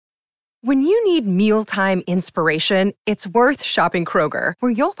When you need mealtime inspiration, it's worth shopping Kroger,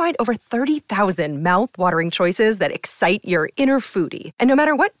 where you'll find over 30,000 mouth-watering choices that excite your inner foodie. And no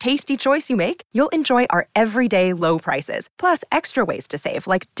matter what tasty choice you make, you'll enjoy our everyday low prices, plus extra ways to save,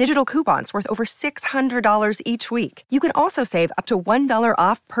 like digital coupons worth over $600 each week. You can also save up to $1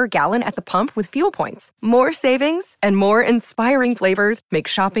 off per gallon at the pump with fuel points. More savings and more inspiring flavors make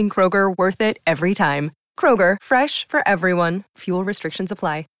shopping Kroger worth it every time. Kroger, fresh for everyone. Fuel restrictions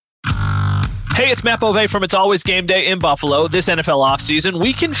apply. Hey, it's Matt Bove from It's Always Game Day in Buffalo. This NFL offseason,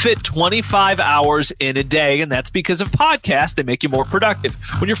 we can fit 25 hours in a day, and that's because of podcasts. They make you more productive.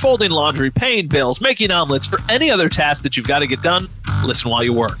 When you're folding laundry, paying bills, making omelets, for any other task that you've got to get done, listen while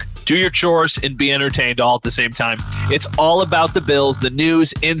you work. Do your chores and be entertained all at the same time. It's all about the Bills, the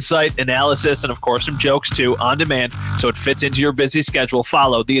news, insight, analysis, and of course some jokes too, on demand, so it fits into your busy schedule.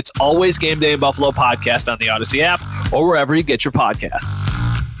 Follow the It's Always Game Day in Buffalo podcast on the Odyssey app or wherever you get your podcasts.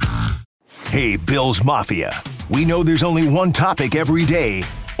 Hey, Bills Mafia. We know there's only one topic every day.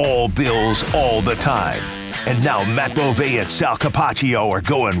 All Bills, all the time. And now Matt Bove and Sal Capaccio are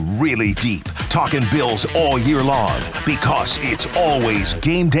going really deep, talking Bills all year long, because it's always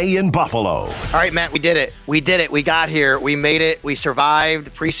game day in Buffalo. All right, Matt, we did it. We got here. We made it. We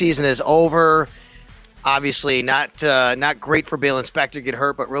survived. Preseason is over. Obviously, not great for Bill Inspector to get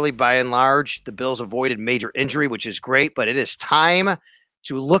hurt, but really, by and large, the Bills avoided major injury, which is great. But it is time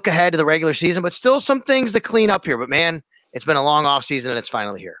to look ahead to the regular season, but still some things to clean up here. But, man, it's been a long offseason, and it's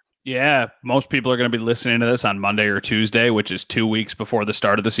finally here. Yeah, most people are going to be listening to this on Monday or Tuesday, which is 2 weeks before the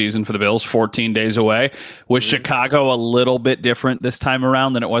start of the season for the Bills, 14 days away. Was Chicago a little bit different this time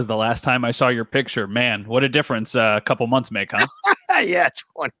around than it was the last time I saw your picture? Man, what a difference a couple months make, huh? Yeah, it's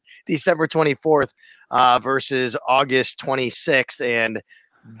December 24th versus August 26th, and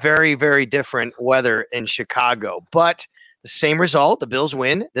very, very different weather in Chicago. But the same result, the Bills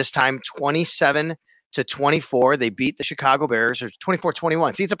win, this time 27-24. They beat the Chicago Bears, or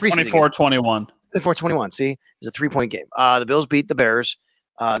 24-21. See, it's a preseason 24-21. 24-21. See, it's a 3-point game. The Bills beat the Bears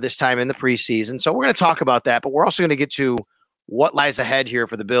this time in the preseason. So we're going to talk about that, but we're also going to get to what lies ahead here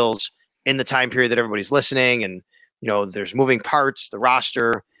for the Bills in the time period that everybody's listening. And, you know, there's moving parts, the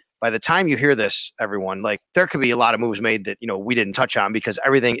roster. By the time you hear this, everyone, like, there could be a lot of moves made that, you know, we didn't touch on because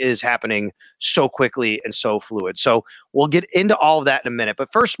everything is happening so quickly and so fluid. So we'll get into all of that in a minute.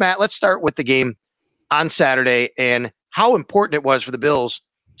 But first, Matt, let's start with the game on Saturday and how important it was for the Bills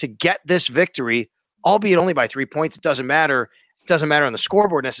to get this victory, albeit only by 3 points. It doesn't matter. It doesn't matter on the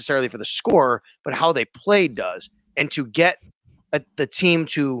scoreboard necessarily for the score, but how they played does. And to get the team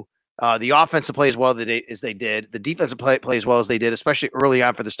to the offense to play as well as they did, the defense to play as well as they did, especially early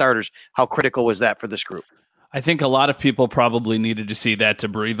on for the starters, how critical was that for this group? I think a lot of people probably needed to see that to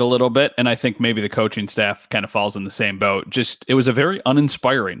breathe a little bit, and I think maybe the coaching staff kind of falls in the same boat. Just, it was a very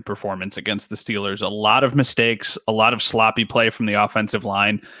uninspiring performance against the Steelers. A lot of mistakes, a lot of sloppy play from the offensive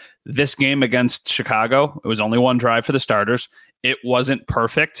line. This game against Chicago, it was only one drive for the starters. It wasn't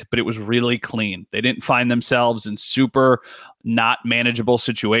perfect, but it was really clean. They didn't find themselves in super not manageable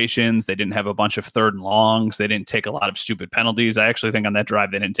situations. They didn't have a bunch of third and longs. They didn't take a lot of stupid penalties. I actually think on that drive,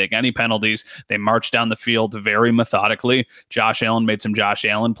 they didn't take any penalties. They marched down the field very methodically. Josh Allen made some Josh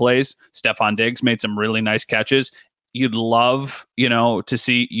Allen plays. Stephon Diggs made some really nice catches. You'd love, to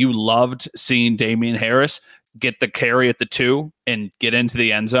see, you loved seeing Damian Harris get the carry at the 2 and get into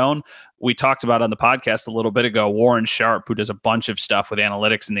the end zone. We talked about on the podcast a little bit ago, Warren Sharp, who does a bunch of stuff with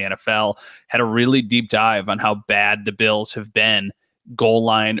analytics in the NFL, had a really deep dive on how bad the Bills have been goal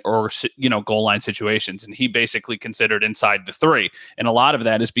line situations. And he basically considered inside the 3. And a lot of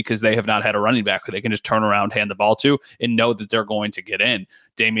that is because they have not had a running back who they can just turn around, hand the ball to, and know that they're going to get in.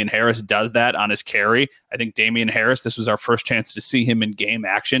 Damian Harris does that on his carry. I think Damian Harris, this was our first chance to see him in game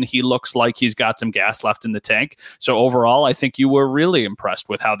action. He looks like he's got some gas left in the tank. So overall, I think you were really impressed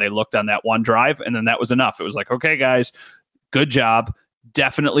with how they looked on that one drive. And then that was enough. It was like, okay, guys, good job.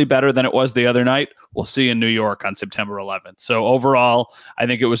 Definitely better than it was the other night. We'll see you in New York on September 11th. So overall, I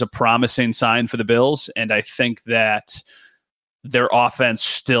think it was a promising sign for the Bills. And I think that their offense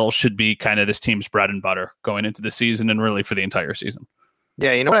still should be kind of this team's bread and butter going into the season and really for the entire season.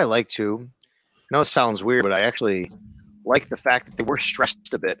 Yeah, you know what I like too? I know it sounds weird, but I actually like the fact that they were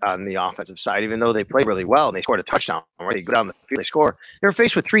stressed a bit on the offensive side, even though they played really well and they scored a touchdown. Right? They go down the field, they score. They were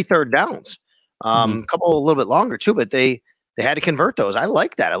faced with 3 third downs, a couple a little bit longer too, but they had to convert those. I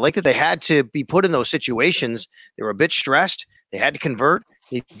like that. I like that they had to be put in those situations. They were a bit stressed. They had to convert.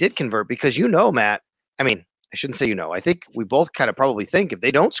 They did convert because, Matt, I mean, I shouldn't say, I think we both kind of probably think if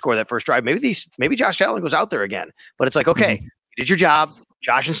they don't score that first drive, maybe Josh Allen goes out there again. But it's like, okay, you did your job.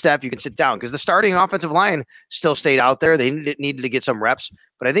 Josh and Steph, you can sit down because the starting offensive line still stayed out there. They needed to get some reps,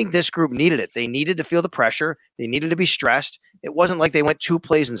 but I think this group needed it. They needed to feel the pressure. They needed to be stressed. It wasn't like they went 2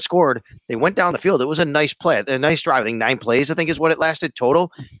 plays and scored. They went down the field. It was a nice play, a nice drive. I think 9 plays, I think, is what it lasted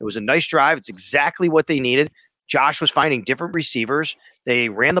total. It was a nice drive. It's exactly what they needed. Josh was finding different receivers. They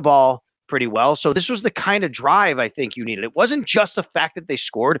ran the ball pretty well. So this was the kind of drive I think you needed. It wasn't just the fact that they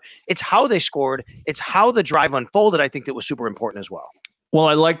scored. It's how they scored. It's how the drive unfolded. I think that was super important as well. Well,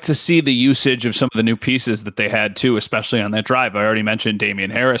 I like to see the usage of some of the new pieces that they had too, especially on that drive. I already mentioned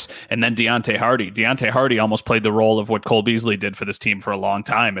Damian Harris and then Deontay Hardy. Deontay Hardy almost played the role of what Cole Beasley did for this team for a long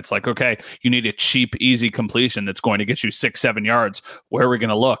time. It's like, okay, you need a cheap, easy completion that's going to get you 6-7 yards. Where are we going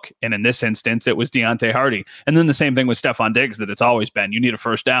to look? And in this instance, it was Deontay Hardy. And then the same thing with Stephon Diggs that it's always been. You need a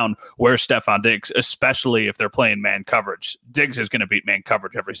first down. Where's Stephon Diggs, especially if they're playing man coverage? Diggs is going to beat man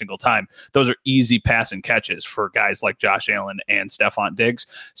coverage every single time. Those are easy pass and catches for guys like Josh Allen and Stephon Diggs.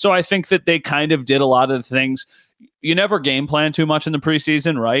 So I think that they kind of did a lot of the things. You never game plan too much in the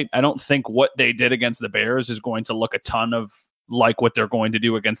preseason, right? I don't think what they did against the Bears is going to look a ton of like what they're going to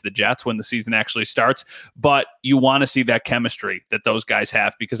do against the Jets when the season actually starts. But you want to see that chemistry that those guys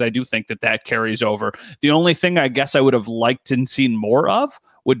have, because I do think that that carries over. The only thing I guess I would have liked and seen more of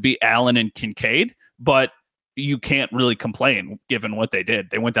would be Allen and Kincaid, but you can't really complain given what they did.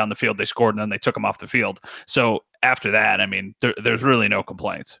 They went down the field, they scored, and then they took them off the field. So after that, I mean, there's really no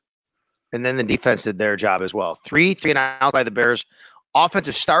complaints. And then the defense did their job as well. 3 and out by the Bears.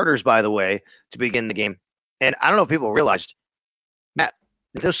 Offensive starters, by the way, to begin the game. And I don't know if people realized, Matt,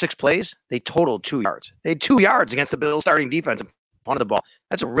 those 6 plays, they totaled 2 yards. They had 2 yards against the Bills starting defense and punted the ball.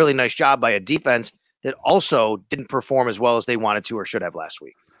 That's a really nice job by a defense that also didn't perform as well as they wanted to or should have last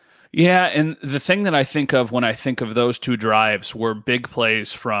week. Yeah, and the thing that I think of when I think of those 2 drives were big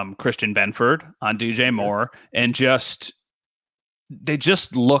plays from Christian Benford on DJ Moore, and they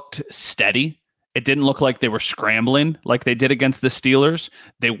just looked steady. It didn't look like they were scrambling like they did against the Steelers.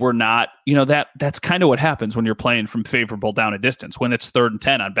 They were not, that's kind of what happens when you're playing from favorable down a distance. When it's 3rd and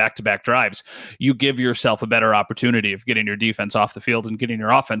 10 on back-to-back drives, you give yourself a better opportunity of getting your defense off the field and getting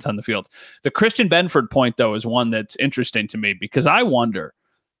your offense on the field. The Christian Benford point, though, is one that's interesting to me, because I wonder,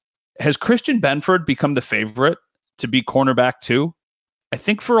 has Christian Benford become the favorite to be cornerback 2? I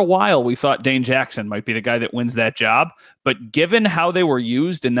think for a while we thought Dane Jackson might be the guy that wins that job, but given how they were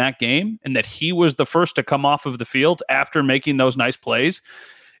used in that game and that he was the first to come off of the field after making those nice plays,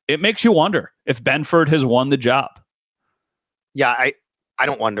 it makes you wonder if Benford has won the job. Yeah, I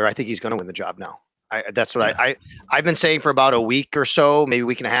don't wonder. I think he's going to win the job now. That's what I've been saying for about a week or so, maybe a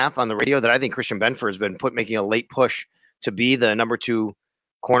week and a half on the radio, that I think Christian Benford has been making a late push to be the number 2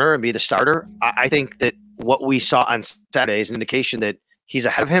 corner and be the starter. I think that what we saw on Saturday is an indication that he's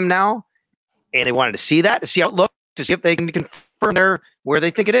ahead of him now, and they wanted to see that, to see how it looked, to see if they can confirm where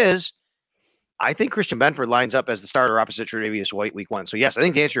they think it is. I think Christian Benford lines up as the starter opposite Tre'Davious White week 1. So yes, I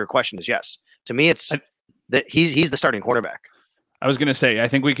think the answer to your question is yes. To me, it's that he's the starting quarterback. I was going to say, I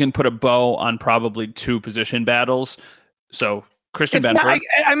think we can put a bow on probably 2 position battles. So Christian Benford.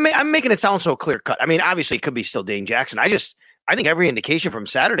 I'm making it sound so clear cut. I mean, obviously it could be still Dane Jackson. I think every indication from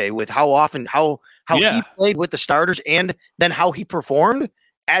Saturday with how he played with the starters and then how he performed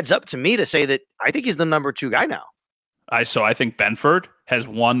adds up to me to say that I think he's the number 2 guy now. So I think Benford has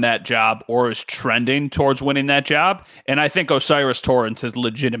won that job or is trending towards winning that job. And I think Osiris Torrance has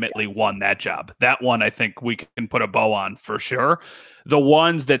legitimately won that job. That one I think we can put a bow on for sure. The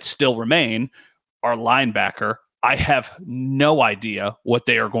ones that still remain are linebacker. I have no idea what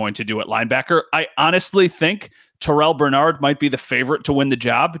they are going to do at linebacker. I honestly think Terrell Bernard might be the favorite to win the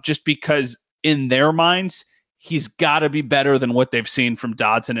job, just because in their minds, he's got to be better than what they've seen from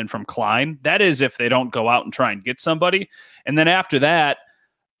Dodson and from Klein. That is if they don't go out and try and get somebody. And then after that,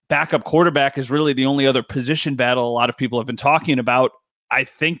 backup quarterback is really the only other position battle a lot of people have been talking about. I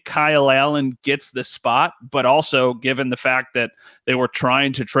think Kyle Allen gets the spot, but also given the fact that they were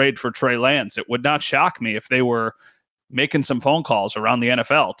trying to trade for Trey Lance, it would not shock me if they were making some phone calls around the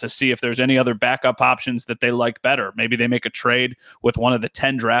NFL to see if there's any other backup options that they like better. Maybe they make a trade with one of the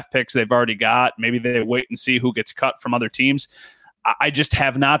 10 draft picks they've already got. Maybe they wait and see who gets cut from other teams. I just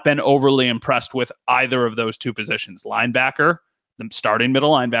have not been overly impressed with either of those 2 positions. Linebacker, the starting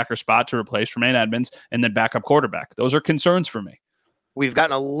middle linebacker spot to replace Tremaine Edmonds, and then backup quarterback. Those are concerns for me. We've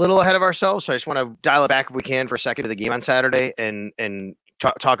gotten a little ahead of ourselves, so I just want to dial it back if we can for a second to the game on Saturday and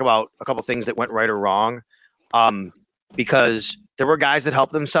talk about a couple things that went right or wrong. Because there were guys that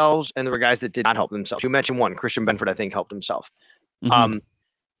helped themselves and there were guys that did not help themselves. You mentioned one, Christian Benford, I think, helped himself. Mm-hmm.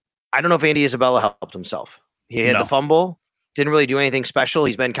 I don't know if Andy Isabella helped himself. He had the fumble, didn't really do anything special.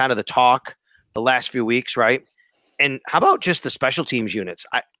 He's been kind of the talk the last few weeks, right? And how about just the special teams units?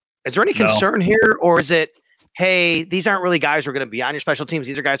 Is there any concern here, or is it, hey, these aren't really guys who are going to be on your special teams.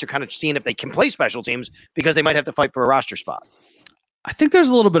 These are guys who are kind of seeing if they can play special teams because they might have to fight for a roster spot. I think there's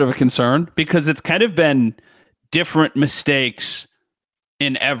a little bit of a concern because it's kind of been different mistakes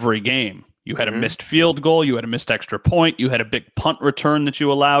in every game. You had a missed field goal. You had a missed extra point. You had a big punt return that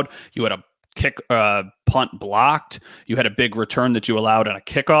you allowed. You had a punt blocked. You had a big return that you allowed on a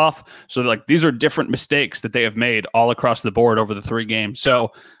kickoff. So like these are different mistakes that they have made all across the board over the 3 games.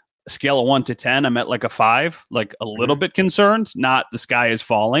 So a scale of 1 to 10, I'm at like a 5, like a little bit concerned, not the sky is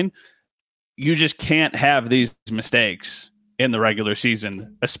falling. You just can't have these mistakes in the regular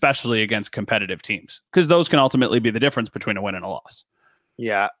season, especially against competitive teams, because those can ultimately be the difference between a win and a loss.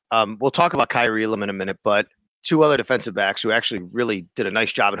 Yeah. We'll talk about Kyrie Elam in a minute, but 2 other defensive backs who actually really did a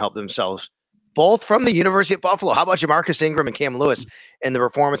nice job and helped themselves, both from the University of Buffalo. How about Jamarcus Ingram and Cam Lewis and the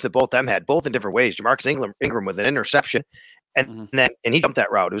performance that both them had, both in different ways? Jamarcus Ingram with an interception, and he jumped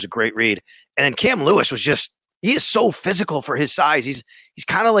that route. It was a great read. And then Cam Lewis was just, he is so physical for his size. He's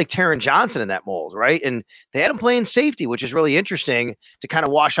kind of like Taron Johnson in that mold, right? And they had him playing safety, which is really interesting to kind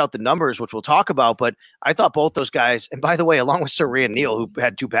of wash out the numbers, which we'll talk about. But I thought both those guys, and by the way, along with Sir Rand Neal, who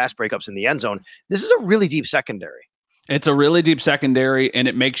had 2 pass breakups in the end zone, this is a really deep secondary. It's a really deep secondary, and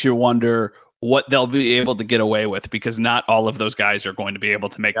it makes you wonder what they'll be able to get away with, because not all of those guys are going to be able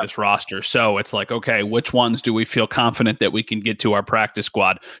to make this roster. So it's like, okay, which ones do we feel confident that we can get to our practice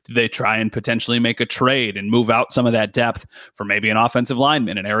squad? Do they try and potentially make a trade and move out some of that depth for maybe an offensive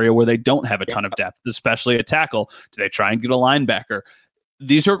lineman, an area where they don't have a ton of depth, especially a tackle? Do they try and get a linebacker?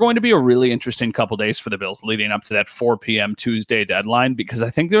 These are going to be a really interesting couple days for the Bills leading up to that 4 p.m. Tuesday deadline, because I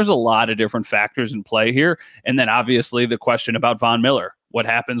think there's a lot of different factors in play here. And then obviously the question about Von Miller. What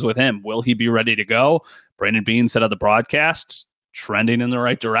happens with him? Will he be ready to go? Brandon Beane said on the broadcast, trending in the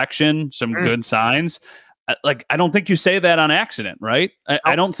right direction, some good signs. I don't think you say that on accident, right?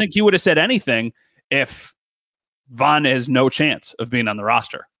 I don't think he would have said anything if Von has no chance of being on the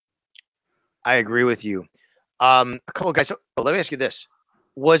roster. I agree with you. A couple of guys. So let me ask you this.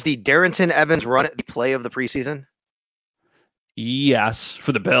 Was the Darrington Evans run the play of the preseason? Yes,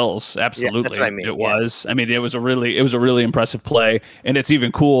 for the Bills, absolutely. Yeah, that's what I mean. It was. I mean, it was a really impressive play, and it's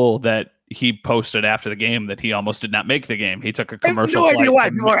even cool that he posted after the game that he almost did not make the game. He took a commercial flight. No idea why.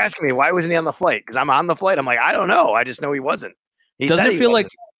 People are asking me, why wasn't he on the flight? Because I'm on the flight. I'm like, I don't know. I just know he wasn't. Doesn't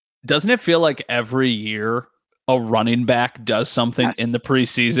it feel like every year a running back does something in the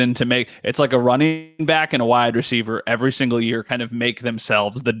preseason to make it's like a running back and a wide receiver every single year kind of make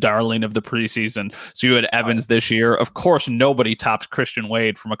themselves the darling of the preseason. So you had Evans this year. Of course, nobody tops Christian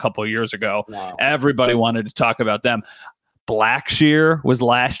Wade from a couple of years ago. Wow. Everybody wanted to talk about them. Blackshear was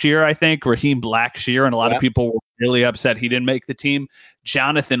last year, I think, Raheem Blackshear, and a lot of people were really upset he didn't make the team.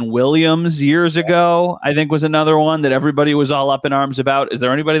 Jonathan Williams years ago, I think, was another one that everybody was all up in arms about. Is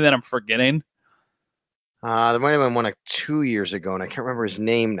there anybody that I'm forgetting? There might have been one 2 years ago, and I can't remember his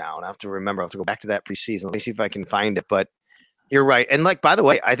name now. And I have to remember. I have to go back to that preseason. Let me see if I can find it. But you're right. And by the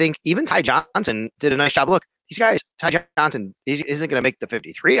way, I think even Ty Johnson did a nice job. Look, these guys, Ty Johnson isn't going to make the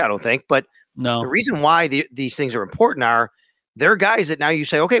 53, I don't think. But the reason why these things are important are they're guys that now you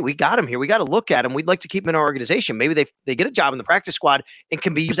say, okay, we got him here. We got to look at him. We'd like to keep him in our organization. Maybe they get a job in the practice squad and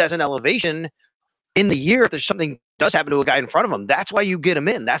can be used as an elevation in the year if there's something does happen to a guy in front of him. That's why you get him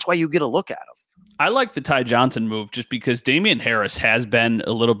in. That's why you get a look at him. I like the Ty Johnson move just because Damian Harris has been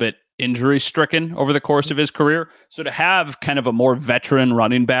a little bit injury stricken over the course of his career. So to have kind of a more veteran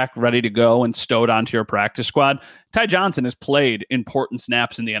running back ready to go and stowed onto your practice squad, Ty Johnson has played important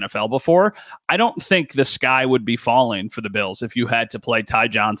snaps in the NFL before. I don't think the sky would be falling for the Bills if you had to play Ty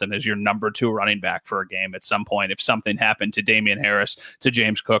Johnson as your number 2 running back for a game at some point if something happened to Damian Harris, to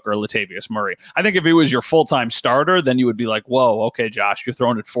James Cook, or Latavius Murray. I think if he was your full-time starter, then you would be like, whoa, okay, Josh, you're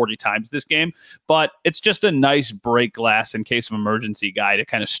throwing it 40 times this game. But it's just a nice break glass in case of emergency guy to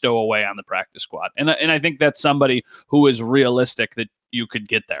kind of stow away on the practice squad. And I think that's somebody who is realistic that you could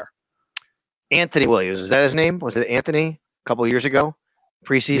get there. Anthony Williams, is that his name? Was it Anthony a couple of years ago?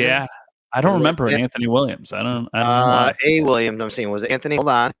 Preseason? Yeah. I don't remember Anthony Williams. I don't know. A Williams, I'm saying. Was it Anthony? Hold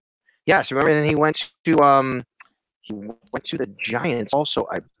on. Yes, remember then he went to the Giants also,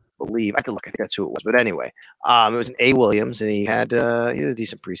 I believe. I could look, I think that's who it was. But anyway, it was an A Williams, and he had a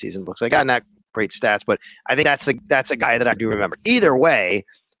decent preseason. Looks like not great stats, but I think that's a guy that I do remember. Either way,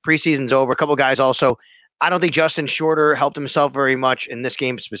 preseason's over. A couple guys also. I don't think Justin Shorter helped himself very much in this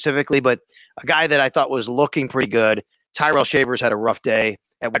game specifically, but a guy that I thought was looking pretty good. Tyrell Shavers had a rough day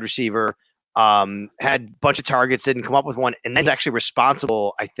at wide receiver, had a bunch of targets, didn't come up with one, and then he's actually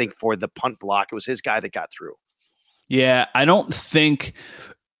responsible, I think, for the punt block. It was his guy that got through. Yeah, I don't think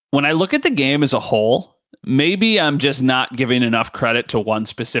when I look at the game as a whole, maybe I'm just not giving enough credit to one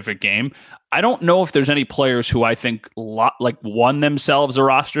specific game. I don't know if there's any players who I think won themselves a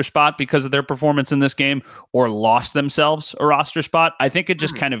roster spot because of their performance in this game or lost themselves a roster spot. I think it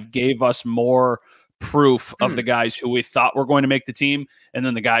just kind of gave us more proof of the guys who we thought were going to make the team and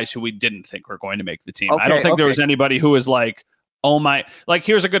then the guys who we didn't think were going to make the team. I don't think there was anybody who was like, oh my, like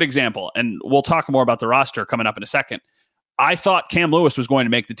here's a good example. And we'll talk more about the roster coming up in a second. I thought Cam Lewis was going to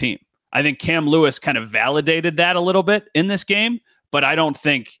make the team. I think Cam Lewis kind of validated that a little bit in this game, but I don't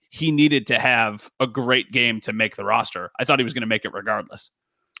think he needed to have a great game to make the roster. I thought he was going to make it regardless.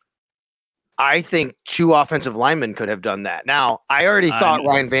 I think 2 offensive linemen could have done that. Now, I already thought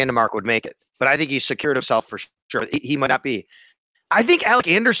Ryan Vandermark would make it, but I think he secured himself for sure. He might not be. I think Alec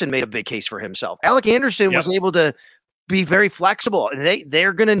Anderson made a big case for himself. Alec Anderson was able to be very flexible, and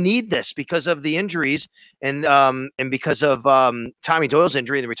they're going to need this because of the injuries and because of Tommy Doyle's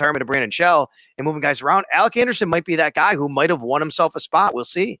injury and the retirement of Brandon Shell and moving guys around. Alec Anderson might be that guy who might have won himself a spot. We'll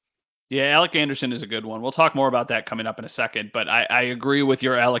see. Yeah, Alec Anderson is a good one. We'll talk more about that coming up in a second, but I agree with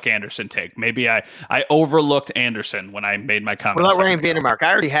your Alec Anderson take. Maybe I overlooked Anderson when I made my comment. What about Ryan Vandermark?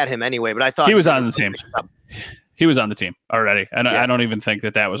 I already had him anyway, but I thought he was on the team. He was on the team already. And I don't even think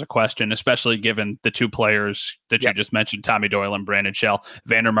that was a question, especially given the 2 players that you just mentioned, Tommy Doyle and Brandon Shell.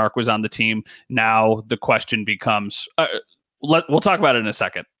 Vandermark was on the team. Now the question becomes, we'll talk about it in a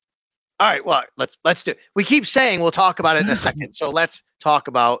second. All right, well, let's do it. We keep saying we'll talk about it in a second. So let's talk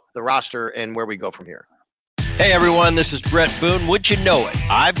about the roster and where we go from here. Hey everyone, this is Brett Boone. Would you know it?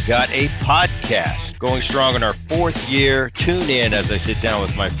 I've got a podcast going strong in our 4th year. Tune in as I sit down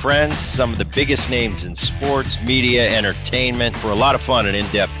with my friends, some of the biggest names in sports, media, entertainment, for a lot of fun and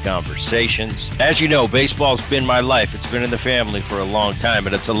in-depth conversations. As you know, baseball's been my life. It's been in the family for a long time,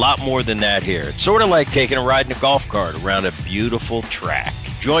 but it's a lot more than that here. It's sort of like taking a ride in a golf cart around a beautiful track.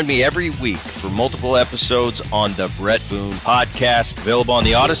 Join me every week for multiple episodes on the Brett Boone Podcast, available on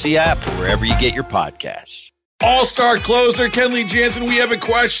the Odyssey app or wherever you get your podcasts. All-star closer Kenley Jansen, we have a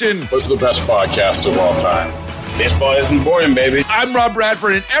question. What's the best podcast of all time? Baseball isn't boring, baby. I'm Rob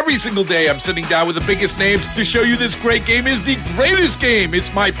Bradford, and every single day I'm sitting down with the biggest names to show you this great game is the greatest game.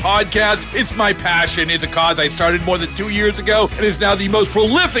 It's my podcast. It's my passion. It's a cause I started more than 2 years ago and is now the most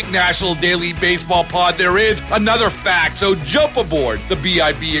prolific national daily baseball pod there is. Another fact. So jump aboard the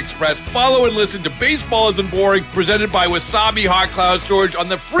BIB Express. Follow and listen to Baseball Isn't Boring, presented by Wasabi Hot Cloud Storage on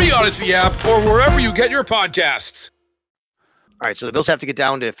the free Odyssey app or wherever you get your podcasts. All right, so the Bills have to get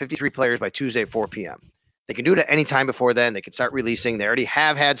down to 53 players by Tuesday at 4 p.m. They can do it at any time before then. They can start releasing. They already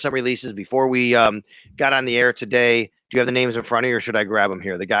have had some releases before we got on the air today. Do you have the names in front of you, or should I grab them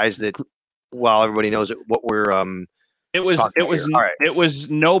here? The guys that, well, everybody knows what we're It was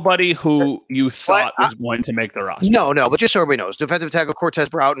nobody who you thought was going to make the roster. No, but just so everybody knows, defensive tackle Cortez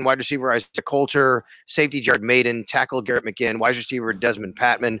Broughton, wide receiver Isaac Coulter, safety Jared Maiden, tackle Garrett McGinn, wide receiver Desmond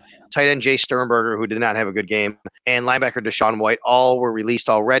Patman, tight end Jay Sternberger, who did not have a good game, and linebacker Deshaun White. All were released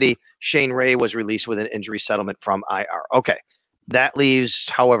already. Shane Ray was released with an injury settlement from IR. Okay, that leaves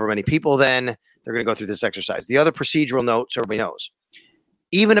however many people. Then they're going to go through this exercise. The other procedural note, so everybody knows,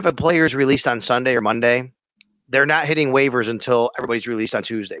 even if a player is released on Sunday or Monday, they're not hitting waivers until everybody's released on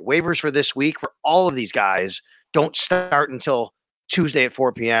Tuesday. Waivers for this week for all of these guys don't start until Tuesday at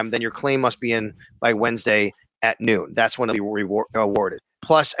 4 p.m. Then your claim must be in by Wednesday at noon. That's when it'll be awarded.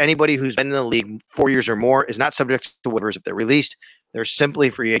 Plus, anybody who's been in the league 4 years or more is not subject to waivers if they're released. They're simply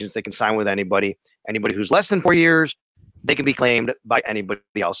free agents. They can sign with anybody. Anybody who's less than 4 years, they can be claimed by anybody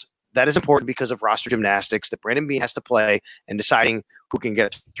else. That is important because of roster gymnastics that Brandon Beane has to play and deciding who can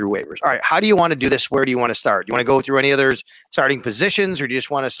get through waivers. All right, how do you want to do this? Where do you want to start? Do you want to go through any other starting positions, or do you just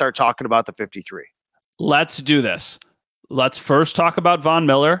want to start talking about the 53? Let's do this. Let's first talk about Von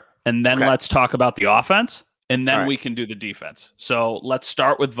Miller, and then let's talk about the offense, and then we can do the defense. So let's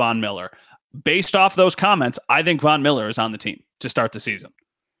start with Von Miller. Based off those comments, I think Von Miller is on the team to start the season.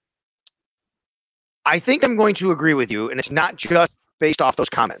 I think I'm going to agree with you, and it's not just based off those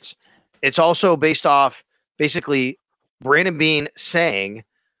comments. It's also based off basically Brandon Beane saying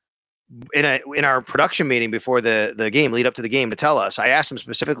in our production meeting before the game, lead up to the game, to tell us, I asked him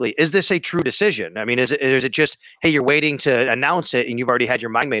specifically, is this a true decision? I mean, is it just, hey, you're waiting to announce it and you've already had your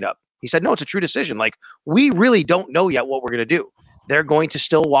mind made up? He said, no, it's a true decision. Like, we really don't know yet what we're going to do. They're going to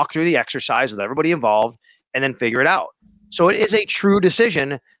still walk through the exercise with everybody involved and then figure it out. So it is a true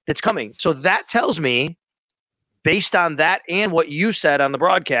decision that's coming. So that tells me, based on that and what you said on the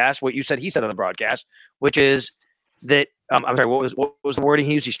broadcast, what you said he said on the broadcast, which is that I'm sorry, what was the wording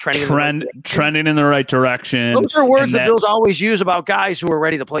he used? He's trending in the right direction. Those are words that Bills always use about guys who are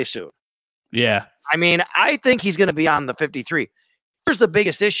ready to play soon. Yeah. I mean, I think he's going to be on the 53. here's the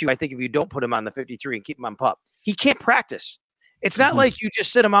biggest issue, I think, if you don't put him on the 53 and keep him on PUP. He can't practice. It's not like you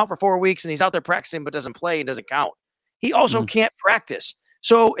just sit him out for 4 weeks and he's out there practicing but doesn't play and doesn't count. He also can't practice.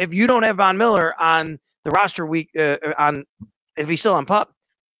 So if you don't have Von Miller on the roster if he's still on PUP,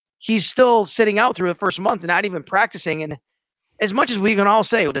 he's still sitting out through the first month and not even practicing. And as much as we can all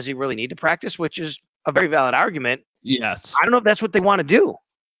say, well, does he really need to practice, which is a very valid argument. Yes. I don't know if that's what they want to do.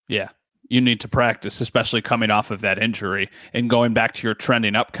 Yeah. You need to practice, especially coming off of that injury. And going back to your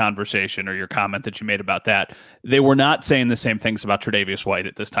trending up conversation or your comment that you made about that, they were not saying the same things about Tre'Davious White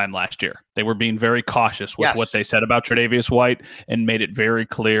at this time last year. They were being very cautious with what they said about Tre'Davious White and made it very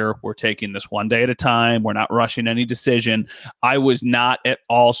clear, we're taking this one day at a time. We're not rushing any decision. I was not at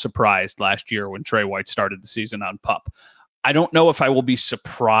all surprised last year when Trey White started the season on PUP. I don't know if I will be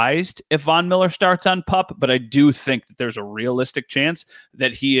surprised if Von Miller starts on PUP, but I do think that there's a realistic chance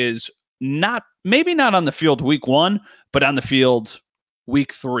that he is maybe not on the field week 1, but on the field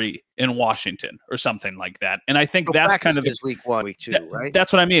week 3 in Washington or something like that. And I think that's kind of week 1, week 2, right?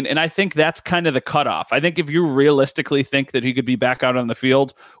 That's what I mean. And I think that's kind of the cutoff. I think if you realistically think that he could be back out on the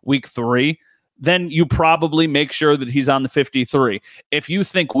field week 3, then you probably make sure that he's on the 53. If you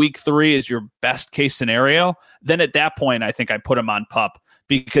think week 3 is your best case scenario, then at that point, I think I put him on PUP,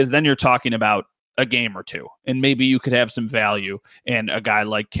 because then you're talking about a game or two, and maybe you could have some value in a guy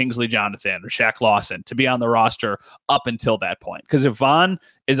like Kingsley Jonathan or Shaq Lawson to be on the roster up until that point. Because if Von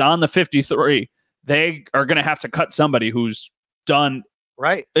is on the 53, they are going to have to cut somebody who's done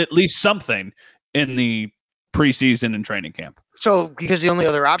at least something in the preseason and training camp. So, because the only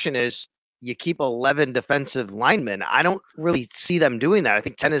other option is you keep 11 defensive linemen. I don't really see them doing that. I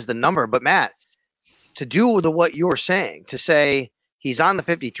think 10 is the number. But Matt, to do what you're saying, to say he's on the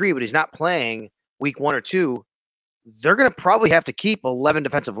 53, but he's not playing week 1 or 2, they're going to probably have to keep 11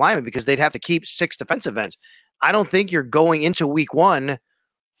 defensive linemen, because they'd have to keep 6 defensive ends. I don't think you're going into week 1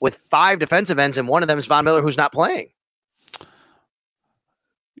 with 5 defensive ends, and one of them is Von Miller, who's not playing.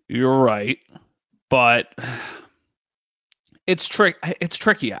 You're right, but it's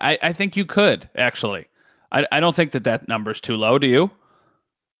tricky. I think you could, actually. I don't think that number's too low. Do you?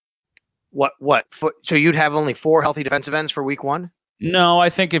 What? So you'd have only 4 healthy defensive ends for week 1? No, I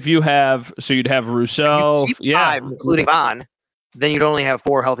think if you have, so you'd have Rousseau, you 5, including Von, then you'd only have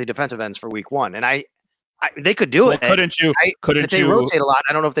 4 healthy defensive ends for week 1. And they could do it. Couldn't you? If they rotate a lot,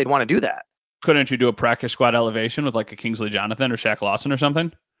 I don't know if they'd want to do that. Couldn't you do a practice squad elevation with like a Kingsley Jonathan or Shaq Lawson or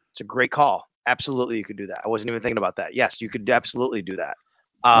something? It's a great call. Absolutely, you could do that. I wasn't even thinking about that. Yes, you could absolutely do that.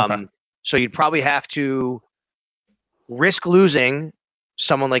 Okay. So you'd probably have to risk losing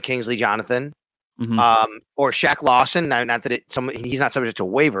someone like Kingsley Jonathan. Or Shaq Lawson. Now, not that he's not subject to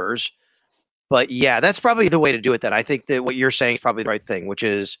waivers, but yeah, that's probably the way to do it. Then I think that what you're saying is probably the right thing, which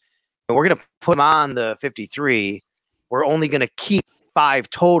is we're going to put him on the 53. We're only going to keep 5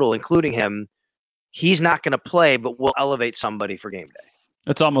 total, including him. He's not going to play, but we'll elevate somebody for game day.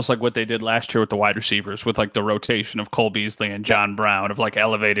 It's almost like what they did last year with the wide receivers, with like the rotation of Cole Beasley and John Brown, of like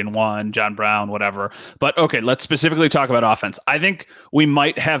elevating one, John Brown, whatever. But okay, let's specifically talk about offense. I think we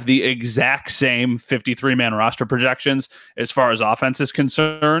might have the exact same 53-man roster projections as far as offense is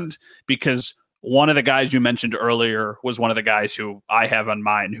concerned, because one of the guys you mentioned earlier was one of the guys who I have on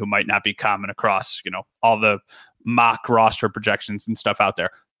mine who might not be common across, all the mock roster projections and stuff out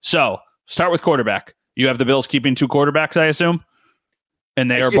there. So start with quarterback. You have the Bills keeping 2 quarterbacks, I assume? And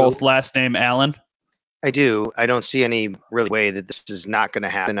they are both last name Allen? I do. I don't see any really way that this is not going to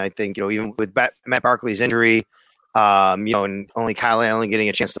happen. I think, even with Matt Barkley's injury, and only Kyle Allen getting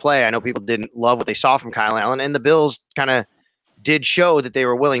a chance to play, I know people didn't love what they saw from Kyle Allen, and the Bills kind of did show that they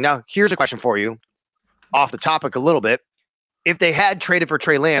were willing. Now, here's a question for you, off the topic a little bit. If they had traded for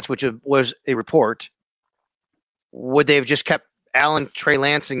Trey Lance, which was a report, would they have just kept Allen, Trey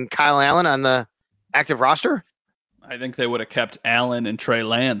Lance, and Kyle Allen on the active roster? I think they would have kept Allen and Trey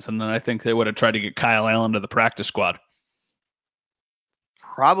Lance, and then I think they would have tried to get Kyle Allen to the practice squad.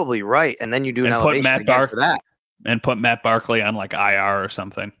 Probably right. And then you do an elevation for that. And put Matt Barkley on like IR or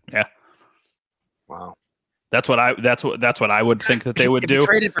something. Yeah. Wow. That's what I would think that they would do. If you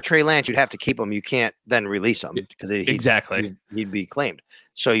traded for Trey Lance, you'd have to keep him. You can't then release him because he'd be claimed.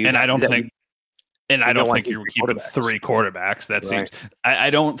 So I don't think you were keeping 3 quarterbacks. That seems. I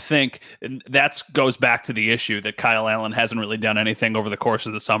don't think that goes back to the issue that Kyle Allen hasn't really done anything over the course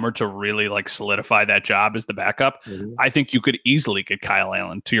of the summer to really like solidify that job as the backup. Mm-hmm. I think you could easily get Kyle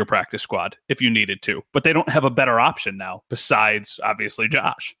Allen to your practice squad if you needed to, but they don't have a better option now besides obviously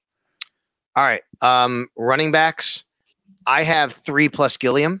Josh. All right. Running backs. I have 3 plus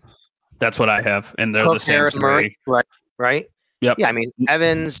Gilliam. That's what I have. And they're Cook, the same Harris, 3. Murray. Right. Yep. Yeah. I mean,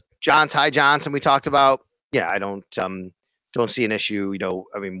 Evans, Ty Johnson, we talked about. Yeah. I don't, Don't see an issue,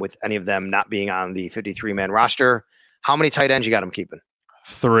 with any of them not being on the 53-man roster. How many tight ends you got them keeping?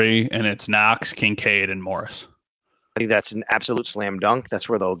 3, and it's Knox, Kincaid, and Morris. I think that's an absolute slam dunk. That's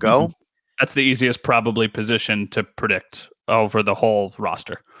where they'll go. Mm-hmm. That's the easiest probably position to predict over the whole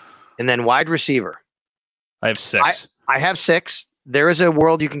roster. And then wide receiver. I have 6. I have 6. There is a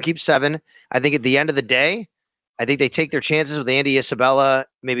world you can keep 7. I think at the end of the day, I think they take their chances with Andy Isabella,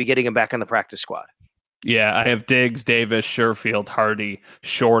 maybe getting him back on the practice squad. Yeah, I have Diggs, Davis, Sherfield, Hardy,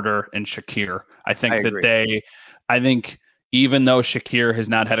 Shorter, and Shakir. I think even though Shakir has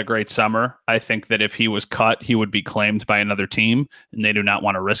not had a great summer, I think that if he was cut, he would be claimed by another team, and they do not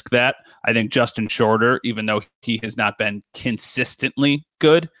want to risk that. I think Justin Shorter, even though he has not been consistently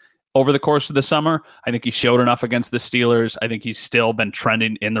good over the course of the summer, I think he showed enough against the Steelers. I think he's still been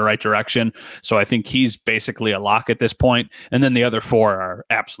trending in the right direction. So I think he's basically a lock at this point. And then the other 4 are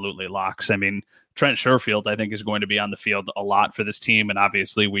absolutely locks. I mean, Trent Sherfield, I think, is going to be on the field a lot for this team. And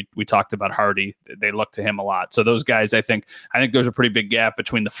obviously we talked about Hardy. They look to him a lot. So those guys, I think there's a pretty big gap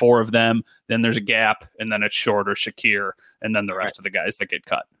between the 4 of them. Then there's a gap, and then it's Shorter, Shakir, and then the rest of the guys that get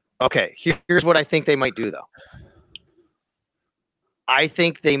cut. Okay. Here's what I think they might do, though. I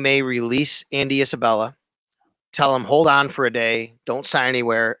think they may release Andy Isabella, tell him, hold on for a day, don't sign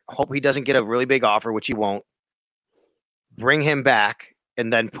anywhere, hope he doesn't get a really big offer, which he won't, bring him back,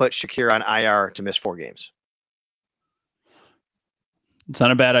 and then put Shakir on IR to miss 4 games. It's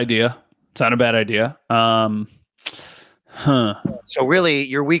not a bad idea. So really,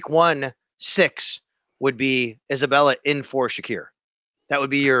 your week 1, 6 would be Isabella in for Shakir. That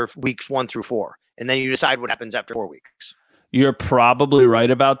would be your weeks 1 through 4. And then you decide what happens after 4 weeks. You're probably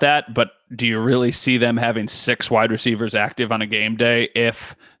right about that, but do you really see them having 6 wide receivers active on a game day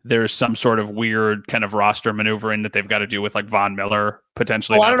if there's some sort of weird kind of roster maneuvering that they've got to do with like Von Miller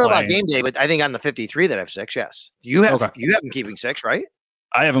potentially? I don't know about game day, but I think on the 53 that have 6, yes. You have them keeping 6, right?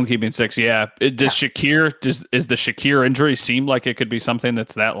 I have them keeping 6, yeah. Is the Shakir injury seem like it could be something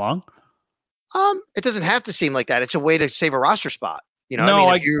that's that long? It doesn't have to seem like that. It's a way to save a roster spot.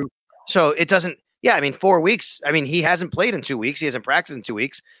 So it doesn't. Yeah, 4 weeks. He hasn't played in 2 weeks. He hasn't practiced in 2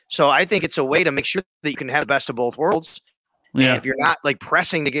 weeks. So I think it's a way to make sure that you can have the best of both worlds. Yeah. And if you're not like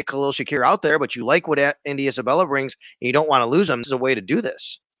pressing to get Khalil Shakir out there, but you like what Andy Isabella brings, and you don't want to lose him, this is a way to do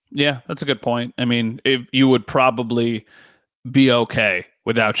this. Yeah, that's a good point. If you would probably be okay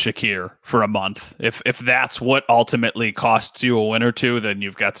without Shakir for a month. If that's what ultimately costs you a win or two, then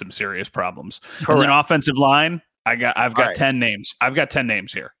you've got some serious problems. Correct. And then offensive line, I've got 10 names. I've got 10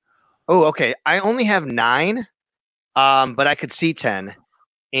 names here. Oh, okay. I only have 9, but I could see 10.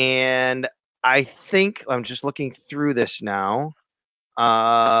 And I think I'm just looking through this now.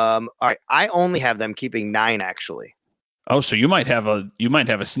 All right. I only have them keeping 9, actually. Oh, so you might have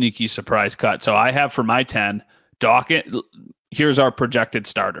a sneaky surprise cut. So I have for my 10, Dawkins. Here's our projected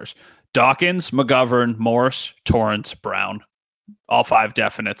starters: Dawkins, McGovern, Morse, Torrance, Brown. All 5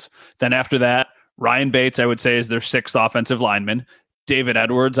 definites. Then after that, Ryan Bates, I would say, is their 6th offensive lineman. David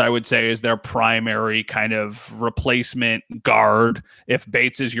Edwards, I would say, is their primary kind of replacement guard. If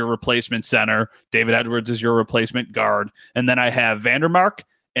Bates is your replacement center, David Edwards is your replacement guard. And then I have Vandermark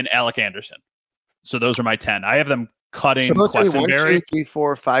and Alec Anderson. So those are my 10. I have them cutting Quessenberry. 1, 2, 3,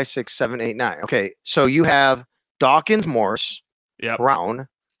 4, 5, 6, 7, 8, 9. Okay, so you have Dawkins, Morse, Brown,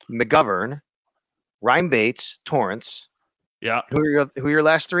 McGovern, Ryan Bates, Torrance. Yeah. Who are your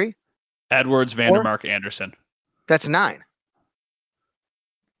last 3? Edwards, Vandermark, Anderson. That's 9.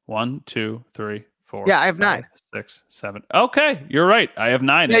 1, 2, 3, 4. Yeah, I have 5, 9. 6, 7. Okay, you're right. I have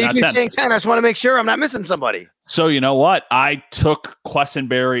 9. Yeah, you keep 10. saying 10. I just want to make sure I'm not missing somebody. So you know what? I took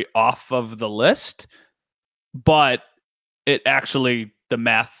Quessenberry off of the list, but it actually, the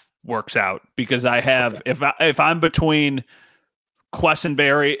math works out because I have, if I'm between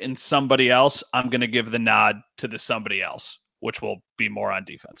Quessenberry and somebody else, I'm going to give the nod to the somebody else, which will be more on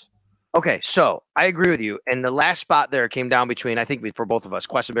defense. Okay, so I agree with you. And the last spot there came down between, I think for both of us,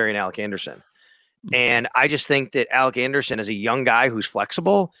 Quessenberry and Alec Anderson. And I just think that Alec Anderson is a young guy who's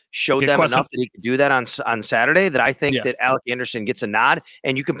flexible, showed them enough that he could do that on Saturday, that I think that Alec Anderson gets a nod,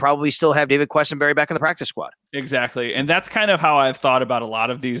 and you can probably still have David Quessenberry back in the practice squad. Exactly. And that's kind of how I've thought about a lot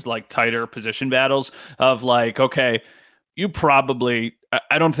of these like tighter position battles of like, okay, you probably,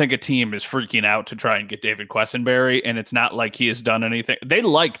 I don't think a team is freaking out to try and get David Quessenberry, and it's not like he has done anything. They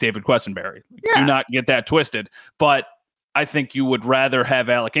like David Quessenberry. Do not get that twisted. But I think you would rather have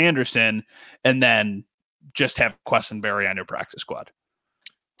Alec Anderson and then just have Quessenberry on your practice squad.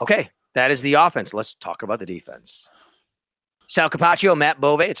 Okay, that is the offense. Let's talk about the defense. Sal Capaccio, Matt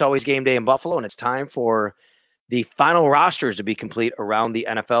Bove. It's always game day in Buffalo, and it's time for the final rosters to be complete around the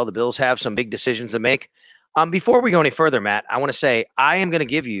NFL. The Bills have some big decisions to make. Before we go any further, Matt, I want to say I am going to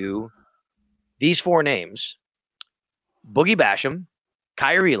give you these 4 names: Boogie Basham,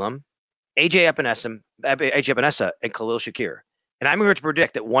 Kyrie Elam, AJ Epinesa, and Khalil Shakir. And I'm going to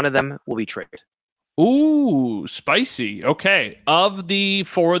predict that one of them will be traded. Ooh, spicy. Okay. Of the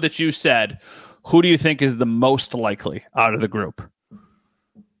 4 that you said, who do you think is the most likely out of the group?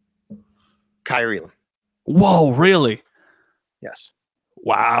 Kyrie Elam. Whoa, really? Yes.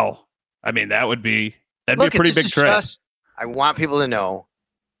 Wow. I mean, that'd be a pretty big trade. I want people to know,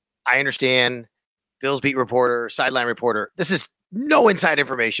 I understand Bills beat reporter, sideline reporter. This is no inside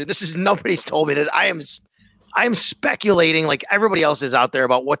information. This is nobody's told me this. I am speculating like everybody else is out there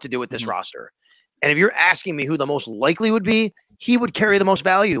about what to do with this roster. And if you're asking me who the most likely would be, he would carry the most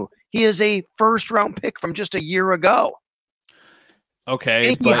value. He is a first-round pick from just a year ago. Okay.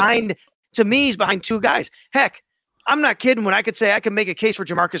 He's behind 2 guys. Heck, I'm not kidding when I could say I can make a case for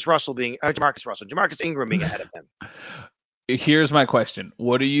Jamarcus Ingram being ahead of him. Here's my question.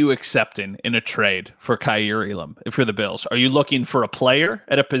 What are you accepting in a trade for Kyrie Elam if you're the Bills? Are you looking for a player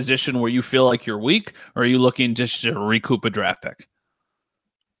at a position where you feel like you're weak, or are you looking just to recoup a draft pick?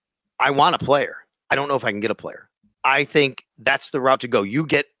 I want a player. I don't know if I can get a player. I think that's the route to go. You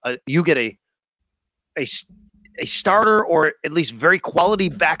get a starter, or at least very quality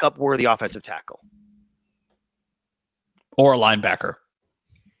backup worthy offensive tackle. Or a linebacker.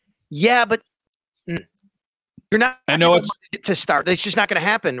 Yeah, but you're not. I know it's to start. That's just not going to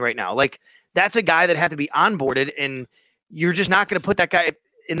happen right now. Like, that's a guy that had to be onboarded, and you're just not going to put that guy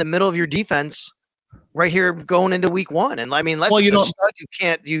in the middle of your defense right here going into week 1. And I mean, unless it's a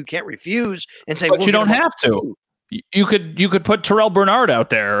stud, you can't refuse and say, but you don't have to. You could put Terrell Bernard out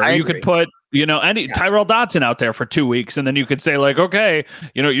there, or you could put Tyrell Dodson out there for 2 weeks, and then you could say, like, okay,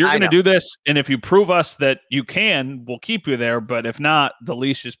 you're going to do this, and if you prove us that you can, we'll keep you there. But if not, the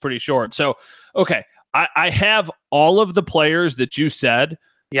leash is pretty short. So, okay, I have all of the players that you said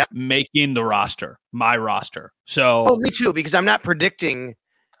making the roster, my roster. So, me too, because I'm not predicting.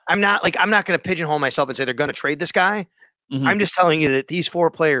 I'm not going to pigeonhole myself and say they're going to trade this guy. Mm-hmm. I'm just telling you that these 4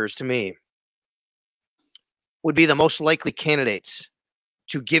 players, to me, would be the most likely candidates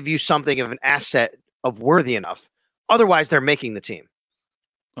to give you something of an asset of worthy enough. Otherwise, they're making the team.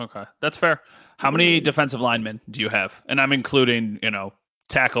 Okay, that's fair. How many defensive linemen do you have? And I'm including,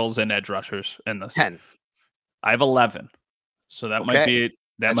 tackles and edge rushers in this. 10. I have 11. So that might be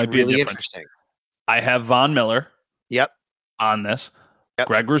really interesting. I have Von Miller. Yep. On this. Yep.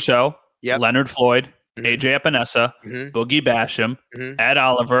 Greg Rousseau. Yep. Leonard Floyd. Mm-hmm. AJ Epinesa. Mm-hmm. Boogie Basham. Mm-hmm. Ed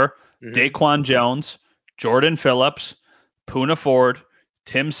Oliver. Mm-hmm. Daquan Jones. Jordan Phillips. Poona Ford.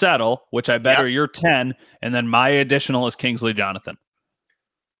 Tim Settle, which I bet are your 10. And then my additional is Kingsley Jonathan.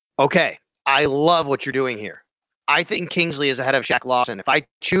 Okay. I love what you're doing here. I think Kingsley is ahead of Shaq Lawson. If I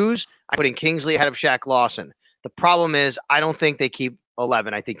choose, I'm putting Kingsley ahead of Shaq Lawson. The problem is I don't think they keep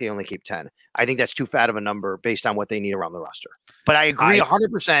 11. I think they only keep 10. I think that's too fat of a number based on what they need around the roster. But I agree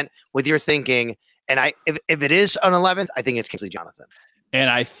 100% with your thinking. And if it is an 11th, I think it's Kingsley Jonathan. And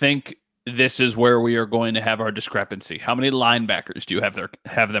I think this is where we are going to have our discrepancy. How many linebackers do you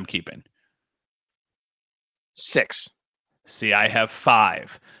have them keeping? 6. See, I have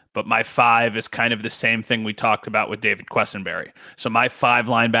 5. But my 5 is kind of the same thing we talked about with David Quessenberry. So my 5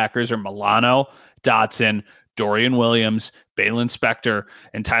 linebackers are Milano, Dotson, Dorian Williams, Balin Spector,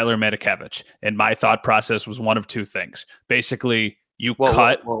 and Tyler Medikevich. And my thought process was one of 2 things. Basically,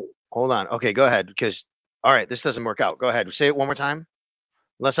 hold on. Okay, go ahead. Because, all right, this doesn't work out. Go ahead. Say it one more time.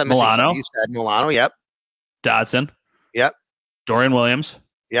 Unless I'm missing something you said. Milano, yep. Dodson. Yep. Dorian Williams.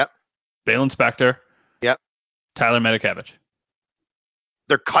 Yep. Balin Spector. Yep. Tyler Medikevich.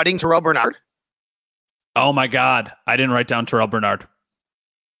 They're cutting Terrell Bernard? Oh, my God. I didn't write down Terrell Bernard.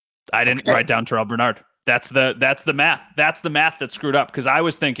 That's the math. That's the math that screwed up, because I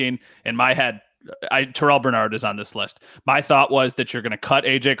was thinking in my head, Terrell Bernard is on this list. My thought was that you're going to cut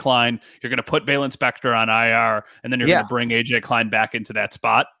AJ Klein, you're going to put Balin Spector on IR, and then you're going to bring AJ Klein back into that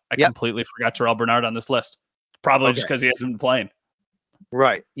spot. I completely forgot Terrell Bernard on this list. Probably just because he hasn't been playing.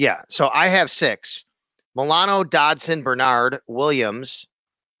 Right. Yeah. So I have 6. Milano, Dodson, Bernard, Williams,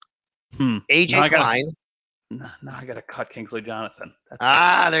 AJ Klein. Now I got to cut Kingsley Jonathan.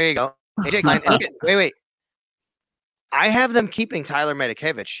 There you go. AJ Klein. Wait. I have them keeping Tyler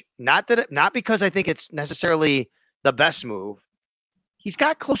Medikevich. Not because I think it's necessarily the best move. He's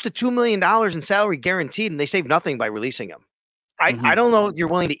got close to $2 million in salary guaranteed, and they saved nothing by releasing him. I don't know if you're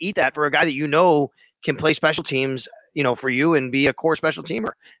willing to eat that for a guy that can play special teams, for you and be a core special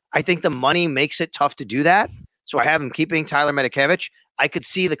teamer. I think the money makes it tough to do that. So I have him keeping Tyler Medikevich. I could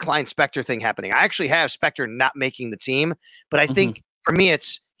see the Klein Spector thing happening. I actually have Spector not making the team, but I think for me,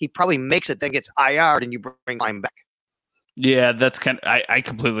 he probably makes it, then gets IR'd, and you bring Klein back. Yeah, that's I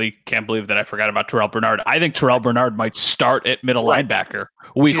completely can't believe that I forgot about Terrell Bernard. I think Terrell Bernard might start at middle linebacker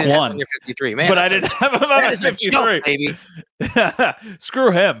week 1. You're 53, man. But I didn't have him on 53. Baby.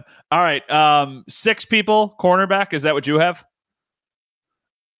 Screw him. All right. 6 people, cornerback. Is that what you have?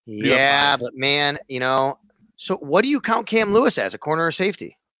 Yeah, but man, so what do you count Cam Lewis as, a corner or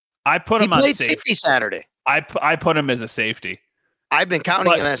safety? I put him on safety Saturday. I put him as a safety. I've been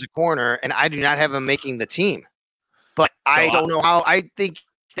counting him as a corner, and I do not have him making the team. But I don't know how. I think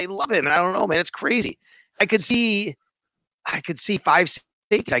they love him, and I don't know, man. It's crazy. I could see 5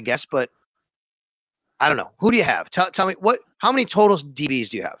 safeties, I guess, but I don't know. Who do you have? Tell me how many total DBs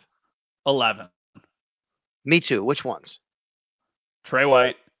do you have? 11. Me too. Which ones? Trey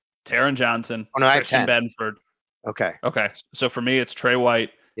White, Taron Johnson, I have Christian 10. Benford. Okay. So for me, it's Trey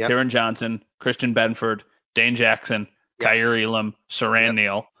White, Taron Johnson, Christian Benford, Dane Jackson, Kyer Elam, Saran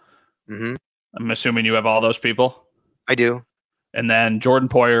Neal. Mm-hmm. I'm assuming you have all those people. I do. And then Jordan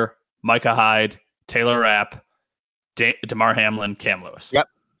Poyer, Micah Hyde, Taylor Rapp, DeMar Hamlin, Cam Lewis. Yep.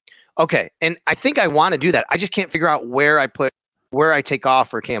 Okay. And I think I want to do that. I just can't figure out where I take off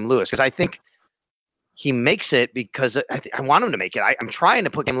for Cam Lewis, because I think he makes it because I want him to make it. I'm trying to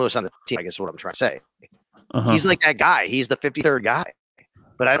put Cam Lewis on the team, I guess is what I'm trying to say. Uh-huh. He's like that guy. He's the 53rd guy.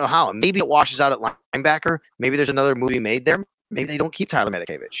 But I don't know how. Maybe it washes out at linebacker. Maybe there's another movie made there. Maybe they don't keep Tyler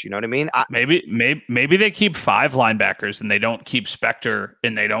Matakevich. You know what I mean? Maybe they keep 5 linebackers and they don't keep Spector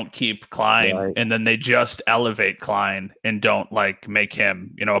and they don't keep Klein, and then they just elevate Klein and don't make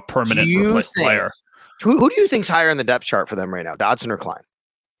him, a permanent player. Who do you think's higher in the depth chart for them right now, Dodson or Klein?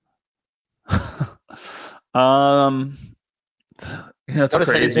 That's Notice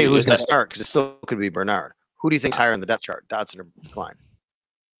crazy. I didn't say who's going to start, because it still could be Bernard. Who do you think's higher in the depth chart, Dodson or Klein?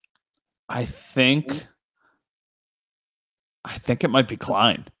 I think it might be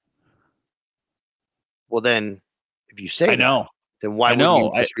Klein. Well, then, if you say then why wouldn't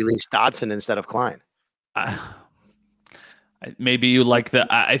you just release Dodson instead of Klein? Maybe you like the.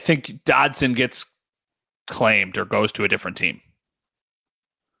 I think Dodson gets claimed or goes to a different team.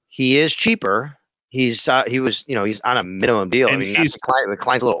 He is cheaper. He's he's on a minimum deal. And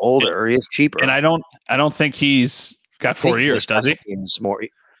Klein's a little older. He is cheaper, and I don't think he's got 4 years. Does he? More.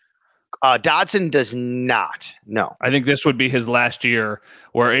 Dodson does not. No, I think this would be his last year.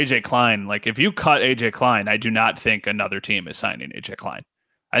 Where AJ Klein, if you cut AJ Klein, I do not think another team is signing AJ Klein.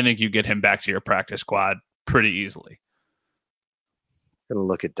 I think you get him back to your practice squad pretty easily. I'm gonna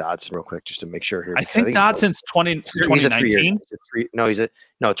look at Dodson real quick just to make sure here. I think Dodson's 2019.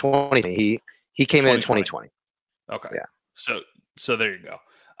 2020. He came in 2020. Okay. Yeah. So there you go.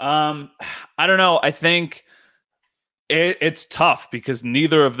 I don't know. I think it's tough because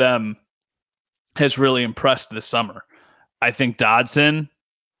neither of them has really impressed this summer. I think Dodson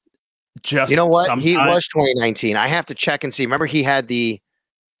just, he was 2019. I have to check and see. Remember, he had the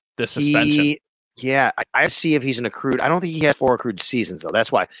suspension. I see if he's an accrued. I don't think he has 4 accrued seasons though.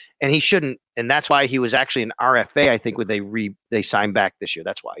 That's why, and he shouldn't. And that's why he was actually an RFA. I think when they signed back this year.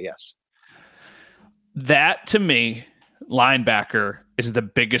 That's why. Yes. That to me, linebacker is the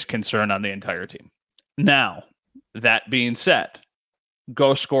biggest concern on the entire team. Now, that being said,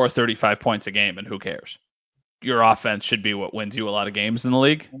 go score 35 points a game and who cares? Your offense should be what wins you a lot of games in the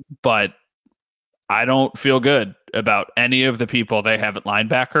league, but I don't feel good about any of the people they have at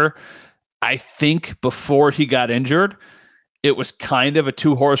linebacker. I think before he got injured, it was kind of a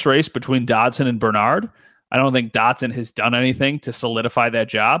 2-horse race between Dodson and Bernard. I don't think Dodson has done anything to solidify that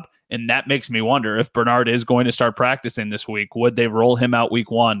job. And that makes me wonder if Bernard is going to start practicing this week, would they roll him out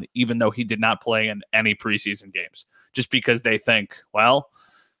week 1, even though he did not play in any preseason games, just because they think, well,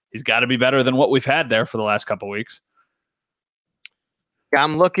 he's got to be better than what we've had there for the last couple of weeks. Yeah,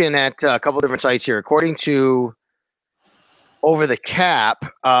 I'm looking at a couple different sites here. According to Over the Cap,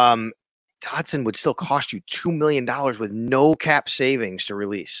 Dodson would still cost you $2 million with no cap savings to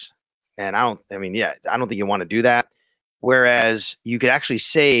release. And I don't think you want to do that. Whereas you could actually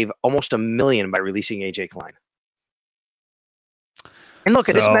save almost $1 million by releasing AJ Klein. And look,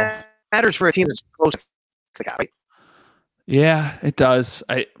 this matters for a team that's close to the cap, right? Yeah, it does.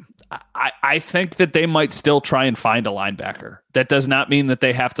 I think that they might still try and find a linebacker. That does not mean that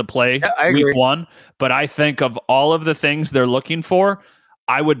they have to play week 1, but I think of all of the things they're looking for,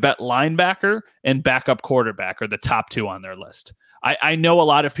 I would bet linebacker and backup quarterback are the top 2 on their list. I know a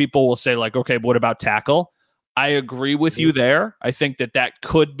lot of people will say okay, what about tackle? I agree with you there. I think that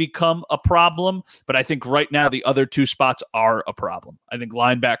could become a problem, but I think right now the other 2 spots are a problem. I think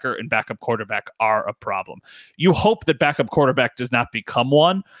linebacker and backup quarterback are a problem. You hope that backup quarterback does not become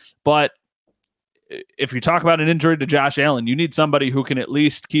one, but if you talk about an injury to Josh Allen, you need somebody who can at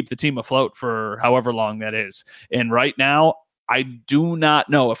least keep the team afloat for however long that is. And right now, I do not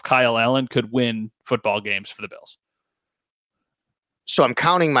know if Kyle Allen could win football games for the Bills. So I'm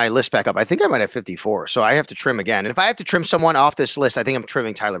counting my list back up. I think I might have 54. So I have to trim again. And if I have to trim someone off this list, I think I'm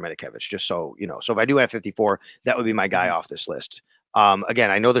trimming Tyler Medikevich, just so you know. So if I do have 54, that would be my guy off this list.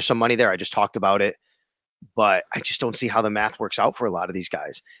 Again, I know there's some money there. I just talked about it, but I just don't see how the math works out for a lot of these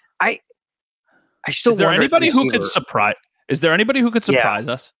guys. I still wonder. Is there anybody who could surprise?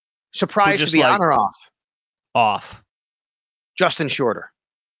 Us? Surprise to be on or off? Off. Justin Shorter.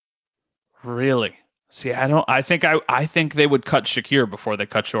 Really? See, I think they would cut Shakir before they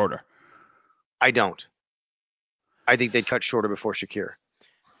cut Shorter. I don't. I think they'd cut Shorter before Shakir.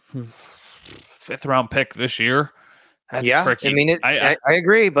 5th round pick this year. That's tricky. I mean, I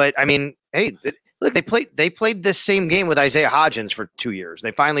agree, but I mean, hey, look, they played this same game with Isaiah Hodgins for 2 years.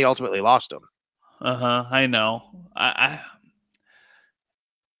 They finally ultimately lost him. I know.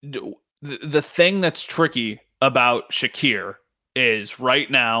 The thing that's tricky about Shakir is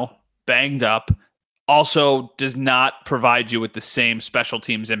right now banged up. Also does not provide you with the same special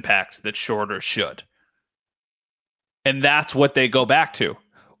teams impacts that Shorter should. And that's what they go back to.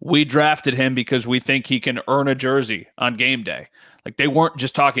 We drafted him because we think he can earn a jersey on game day. Like, they weren't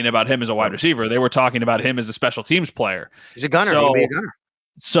just talking about him as a wide receiver. They were talking about him as a special teams player. He's a gunner. He'll be a gunner.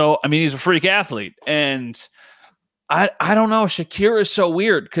 So, I mean, he's a freak athlete. And I don't know. Shakir is so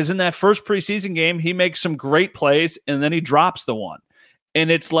weird because in that first preseason game, he makes some great plays and then he drops the one.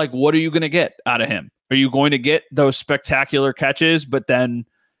 And it's like, what are you going to get out of him? Are you going to get those spectacular catches, but then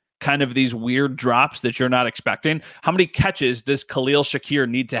kind of these weird drops that you're not expecting? How many catches does Khalil Shakir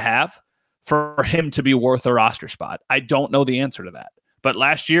need to have for him to be worth a roster spot? I don't know the answer to that. But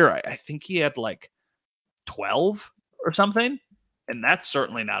last year, I think he had like 12 or something, and that's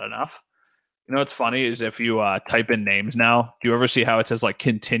certainly not enough. You know what's funny is if you type in names now, do you ever see how it says like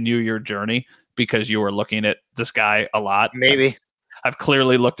continue your journey because you were looking at this guy a lot? Maybe. I've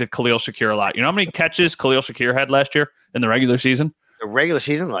clearly looked at Khalil Shakir a lot. You know how many catches Khalil Shakir had last year in the regular season? The regular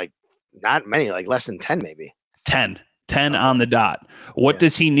season, like not many, like less than 10 maybe. 10 on the dot. What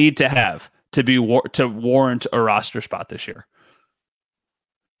does he need to have to be to warrant a roster spot this year?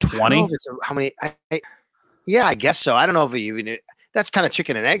 20? How many? Yeah, I guess so. I don't know if even that's kind of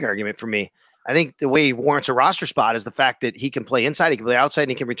chicken and egg argument for me. I think the way he warrants a roster spot is the fact that he can play inside, he can play outside,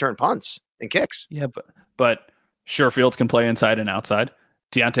 and he can return punts and kicks. Yeah, but Sherfield can play inside and outside.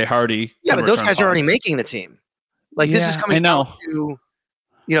 Deontay Hardy. Yeah, but those guys are already making the team. Like this is coming down to,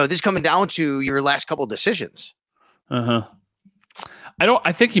 this is coming down to your last couple of decisions. I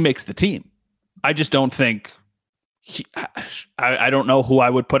think he makes the team. I just don't think I don't know who I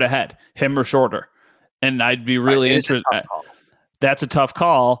would put ahead, him or Shorter. And I'd be really interested. That's a tough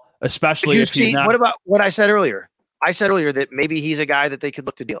call, especially if he's not. What about what I said earlier? I said earlier that maybe he's a guy that they could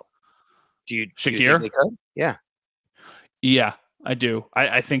look to deal. Shakir? Do you think they could? Yeah. Yeah, I do.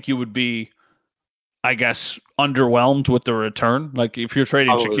 I think you would be, I guess, underwhelmed with the return. Like if you're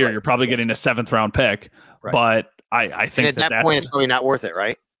trading Shakir, you're probably getting a 7th round pick. Right. But I think at that point, it's probably not worth it,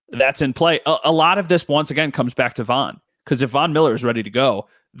 right? That's in play. A lot of this, once again, comes back to Von. Because if Von Miller is ready to go,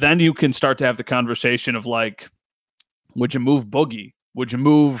 then you can start to have the conversation of like, would you move Boogie? Would you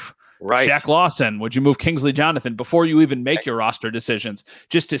move Shaq Lawson? Would you move Kingsley Jonathan before you even make your roster decisions,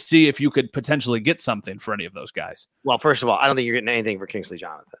 just to see if you could potentially get something for any of those guys? Well, first of all, I don't think you're getting anything for Kingsley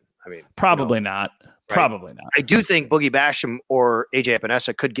Jonathan. I mean, probably not. Right? Probably not. I do think Boogie Basham or AJ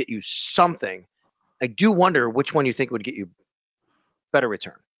Epinesa could get you something. I do wonder which one you think would get you better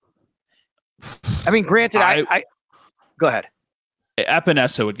return. I mean, granted, I go ahead.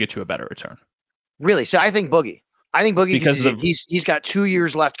 Epinesa would get you a better return. Really? So I think Boogie. Because he's got 2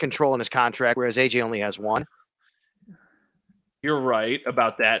 years left control in his contract, whereas AJ only has 1. You're right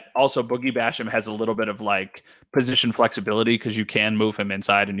about that. Also, Boogie Basham has a little bit of like position flexibility because you can move him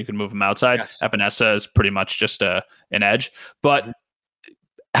inside and you can move him outside. Yes. Epinesa is pretty much just an edge. But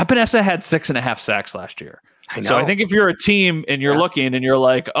Epinesa had 6.5 sacks last year. I know. So I think if you're a team and you're looking and you're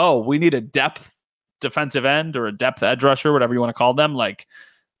like, oh, we need a depth defensive end or a depth edge rusher, whatever you want to call them, like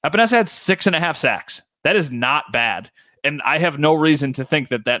Epinesa had 6.5 sacks. That is not bad. And I have no reason to think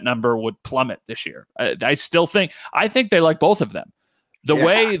that number would plummet this year. I think they like both of them. The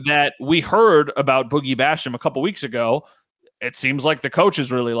way that we heard about Boogie Basham a couple weeks ago, it seems like the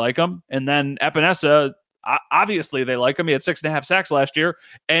coaches really like him. And then Epinesa, obviously they like him. He had 6.5 sacks last year.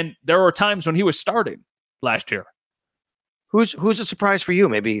 And there were times when he was starting last year. Who's a surprise for you?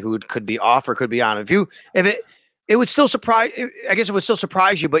 Maybe who could be off or could be on. It would still surprise. I guess it would still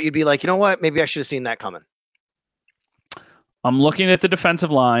surprise you, but you'd be like, you know what? Maybe I should have seen that coming. I'm looking at the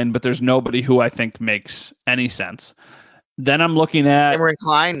defensive line, but there's nobody who I think makes any sense. Then I'm looking at Cameron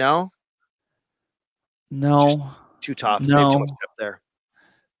Klein. No, Just too tough. They have too much depth there.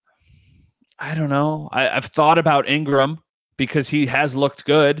 I don't know. I've thought about Ingram because he has looked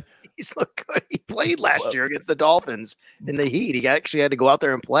good. He's looked good. He played last year against the Dolphins in the heat. He actually had to go out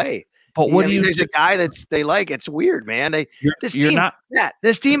there and play. But there's a guy they like. It's weird, man. This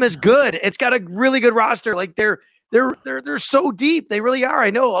team is good. It's got a really good roster. Like they're so deep. They really are.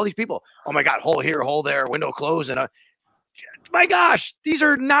 I know all these people. Oh my God, hole here, hole there, window closed, and my gosh, these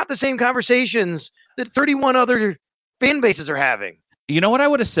are not the same conversations that 31 other fan bases are having. You know what I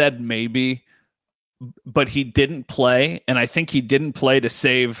would have said maybe, but he didn't play, and I think he didn't play to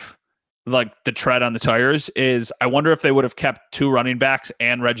save like the tread on the tires, is I wonder if they would have kept 2 running backs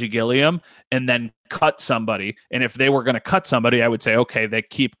and Reggie Gilliam and then cut somebody. And if they were going to cut somebody, I would say, okay, they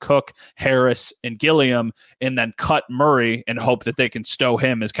keep Cook, Harris, and Gilliam and then cut Murray and hope that they can stow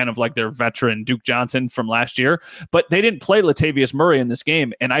him as kind of like their veteran Duke Johnson from last year. But they didn't play Latavius Murray in this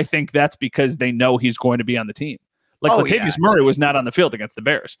game, and I think that's because they know he's going to be on the team. Like Latavius Murray was not on the field against the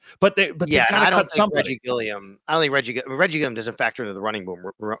Bears, but they got to cut somebody. Reggie Gilliam. I don't think Reggie Gilliam doesn't factor into the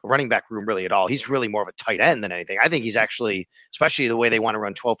running back room really at all. He's really more of a tight end than anything. I think he's actually, especially the way they want to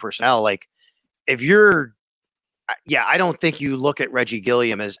run 12 personnel. Like if you're, I don't think you look at Reggie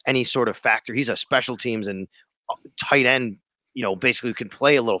Gilliam as any sort of factor. He's a special teams and tight end. Basically can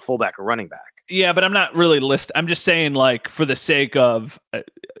play a little fullback or running back. Yeah, but I'm not really I'm just saying, like, for the sake of,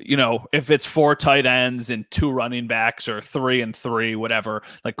 if it's 4 tight ends and 2 running backs or 3 and 3, whatever,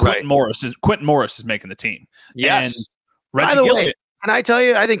 like Quentin Morris is making the team. Yes. And by the way, can I tell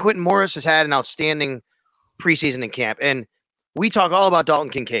you, I think Quentin Morris has had an outstanding preseason in camp. And we talk all about Dalton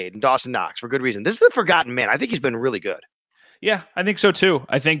Kincaid and Dawson Knox for good reason. This is the forgotten man. I think he's been really good. Yeah, I think so too.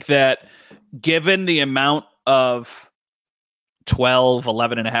 I think that given the amount of 12,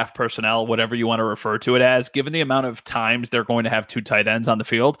 11 and a half personnel, whatever you want to refer to it as, given the amount of times they're going to have 2 tight ends on the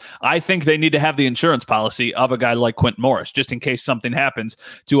field, I think they need to have the insurance policy of a guy like Quentin Morris, just in case something happens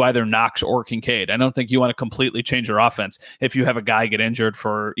to either Knox or Kincaid. I don't think you want to completely change your offense if you have a guy get injured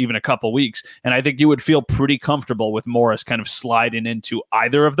for even a couple weeks. And I think you would feel pretty comfortable with Morris kind of sliding into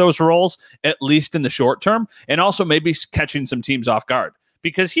either of those roles, at least in the short term, and also maybe catching some teams off guard.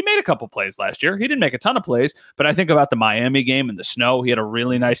 Because he made a couple plays last year. He didn't make a ton of plays, but I think about the Miami game in the snow. He had a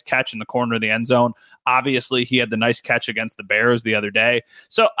really nice catch in the corner of the end zone. Obviously, he had the nice catch against the Bears the other day.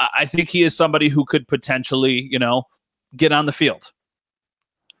 So I think he is somebody who could potentially, get on the field.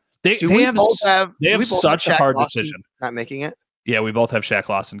 They have such a hard decision. Not making it? Yeah, we both have Shaq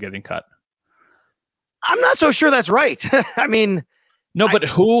Lawson getting cut. I'm not so sure that's right. I mean... No, but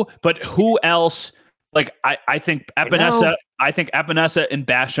who else... Like I think Epinesa and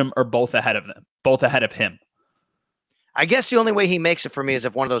Basham are both ahead of him. I guess the only way he makes it for me is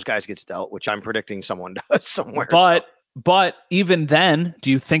if one of those guys gets dealt, which I'm predicting someone does somewhere. But even then, do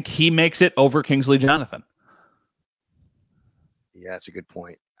you think he makes it over Kingsley Jonathan? Yeah, that's a good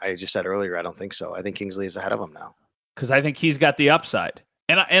point. I just said earlier, I don't think so. I think Kingsley is ahead of him now because I think he's got the upside.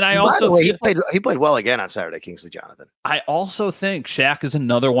 And I also, by the way, he played well again on Saturday, Kingsley Jonathan. I also think Shaq is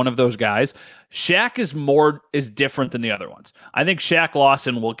another one of those guys. Shaq is different than the other ones. I think Shaq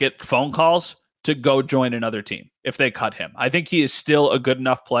Lawson will get phone calls to go join another team if they cut him. I think he is still a good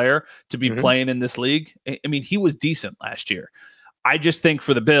enough player to be playing in this league. I mean, he was decent last year. I just think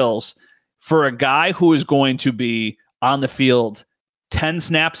for the Bills, for a guy who is going to be on the field 10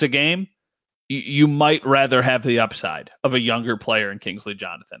 snaps a game, you might rather have the upside of a younger player in Kingsley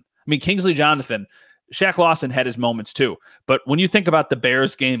Jonathan. I mean, Kingsley Jonathan, Shaq Lawson had his moments too. But when you think about the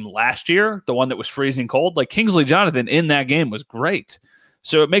Bears game last year, the one that was freezing cold, like Kingsley Jonathan in that game was great.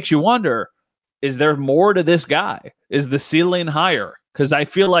 So it makes you wonder, is there more to this guy? Is the ceiling higher? Because I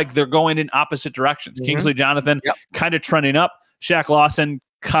feel like they're going in opposite directions. Kingsley Jonathan kind of trending up, Shaq Lawson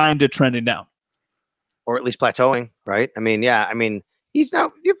kind of trending down. Or at least plateauing, right? I mean, he's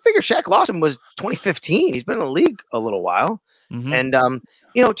now, you figure Shaq Lawson was 2015. He's been in the league a little while. And, to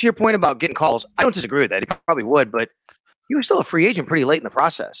your point about getting calls, I don't disagree with that. He probably would, but he was still a free agent pretty late in the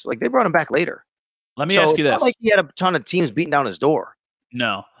process. Like they brought him back later. Let me ask you this. It's not like he had a ton of teams beating down his door.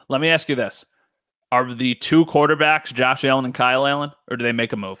 No. Let me ask you this. Are the 2 quarterbacks, Josh Allen and Kyle Allen, or do they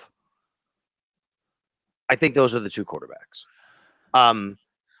make a move? I think those are the 2 quarterbacks.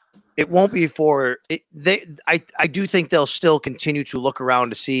 It won't be for it. I do think they'll still continue to look around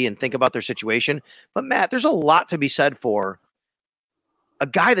to see and think about their situation. But Matt, there's a lot to be said for a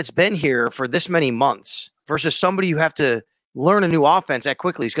guy that's been here for this many months versus somebody you have to learn a new offense that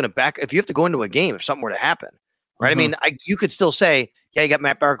quickly. He's going to back if you have to go into a game if something were to happen, right? I mean, you could still say, yeah, you got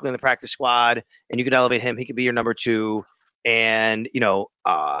Matt Barkley in the practice squad, and you could elevate him. He could be your number 2. and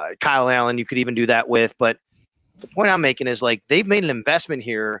Kyle Allen, you could even do that with. But the point I'm making is like they've made an investment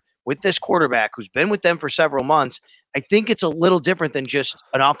here with this quarterback who's been with them for several months. I think it's a little different than just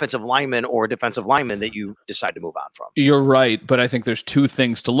an offensive lineman or a defensive lineman that you decide to move on from. You're right, but I think there's two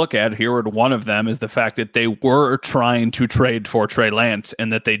things to look at here. And one of them is the fact that they were trying to trade for Trey Lance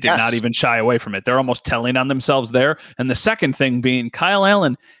and that they did not even shy away from it. They're almost telling on themselves there. And the second thing being Kyle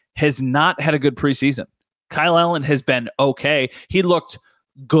Allen has not had a good preseason. Kyle Allen has been okay. He looked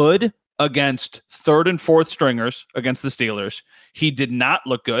good against third and fourth stringers against the Steelers. He did not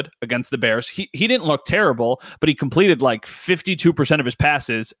look good against the Bears. He didn't look terrible, but he completed like 52% of his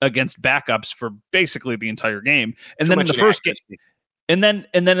passes against backups for basically the entire game. And then in the first game, and then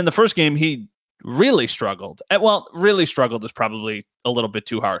in the first game, he really struggled. Well, really struggled is probably a little bit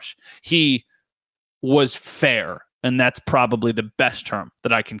too harsh. He was fair. And that's probably the best term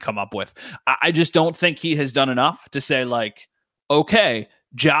that I can come up with. I just don't think he has done enough to say like, okay,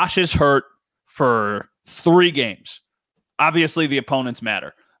 Josh is hurt for 3 games. Obviously, the opponents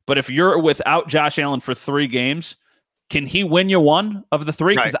matter. But if you're without Josh Allen for 3 games, can he win you one of the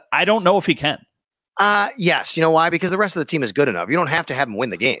 3? Because I don't know if he can. Yes. You know why? Because the rest of the team is good enough. You don't have to have him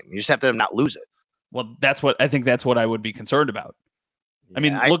win the game. You just have to not lose it. Well, that's what I would be concerned about. I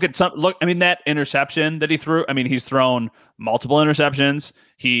mean, that interception that he threw. I mean, he's thrown multiple interceptions.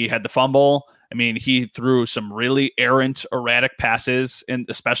 He had the fumble. I mean, he threw some really errant, erratic passes,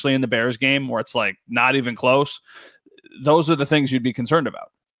 especially in the Bears game where it's like not even close. Those are the things you'd be concerned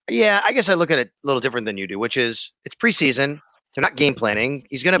about. Yeah, I guess I look at it a little different than you do, which is it's preseason. They're not game planning.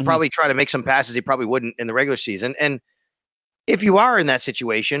 He's going to probably try to make some passes he probably wouldn't in the regular season. And if you are in that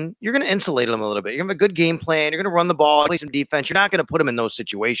situation, you're going to insulate him a little bit. You're going to have a good game plan. You're going to run the ball, play some defense. You're not going to put him in those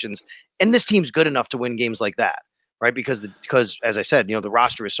situations. And this team's good enough to win games like that, right? Because as I said, the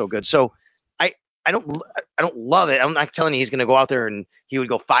roster is so good. So I don't love it. I'm not telling you he's going to go out there and he would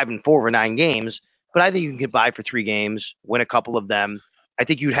go 5-4 for 9 games, but I think you can get by for 3 games, win a couple of them. I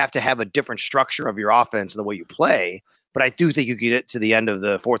think you'd have to have a different structure of your offense and the way you play. But I do think you get it to the end of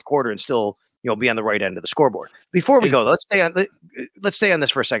the fourth quarter and still be on the right end of the scoreboard. Before we go, let's stay on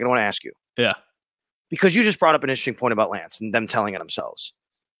this for a second. I want to ask you. Yeah. Because you just brought up an interesting point about Lance and them telling on themselves.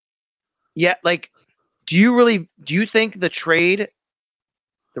 Yeah, like, do you think the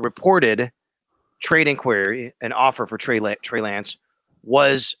reported trade inquiry and offer for Trey Lance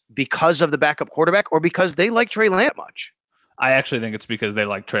was because of the backup quarterback or because they like Trey Lance much? I actually think it's because they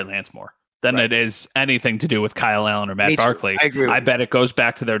like Trey Lance more than it is anything to do with Kyle Allen or Matt Barkley. I agree. I bet it goes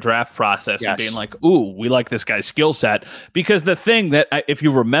back to their draft process and being like, ooh, we like this guy's skill set. Because the thing that, if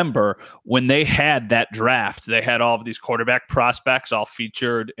you remember, when they had that draft, they had all of these quarterback prospects all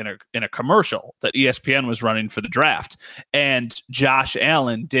featured in a commercial that ESPN was running for the draft. And Josh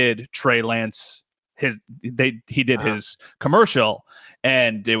Allen did Trey Lance his commercial,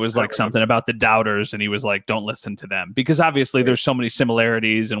 and it was like something about the doubters, and he was like, don't listen to them, because obviously there's so many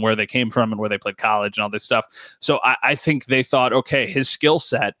similarities and where they came from and where they played college and all this stuff. So I think they thought, okay, his skill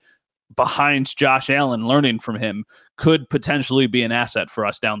set behind Josh Allen, learning from him, could potentially be an asset for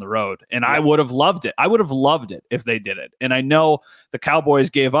us down the road. And I would have loved it. I would have loved it if they did it. And I know the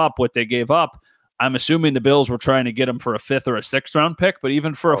Cowboys gave up what they gave up. I'm assuming the Bills were trying to get him for a 5th or a 6th round pick, but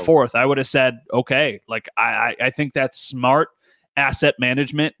even for a 4th, I would have said, okay, like I think that's smart asset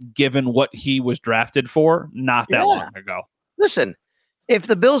management given what he was drafted for not that long ago. Listen, if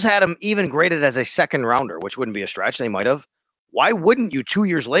the Bills had him even graded as a 2nd rounder, which wouldn't be a stretch, they might have. Why wouldn't you 2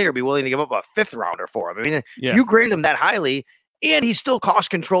 years later be willing to give up a 5th rounder for him? I mean, you graded him that highly, and he's still cost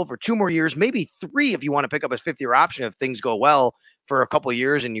control for 2 more years, maybe 3 if you want to pick up his 5th-year option if things go well for a couple of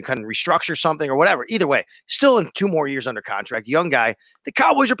years and you kind of restructure something or whatever. Either way, still in 2 more years under contract, young guy. The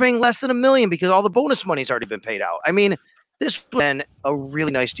Cowboys are paying less than $1 million because all the bonus money's already been paid out. I mean, this would have been a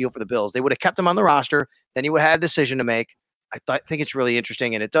really nice deal for the Bills. They would have kept him on the roster. Then he would have had a decision to make. I think it's really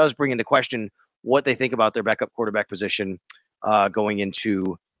interesting, and it does bring into question what they think about their backup quarterback position going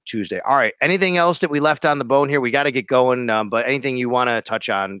into Tuesday. All right. Anything else that we left on the bone here? We got to get going, but anything you want to touch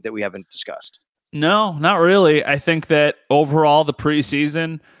on that we haven't discussed? No, not really. I think that overall the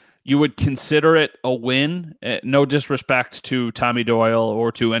preseason, you would consider it a win. No disrespect to Tommy Doyle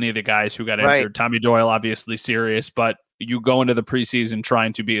or to any of the guys who got injured. Tommy Doyle, obviously serious, but you go into the preseason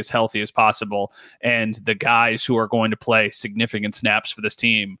trying to be as healthy as possible. And the guys who are going to play significant snaps for this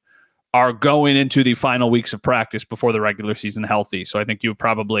team are going into the final weeks of practice before the regular season healthy. So I think you would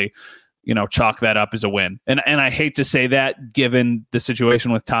probably, chalk that up as a win. And I hate to say that given the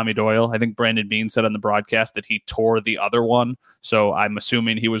situation with Tommy Doyle. I think Brandon Beane said on the broadcast that he tore the other one. So I'm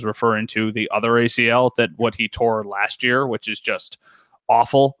assuming he was referring to the other ACL, that what he tore last year, which is just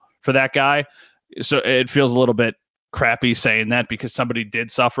awful for that guy. So it feels a little bit crappy saying that because somebody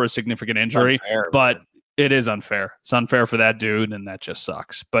did suffer a significant injury, unfair, but man. it is unfair. It's unfair for that dude, and that just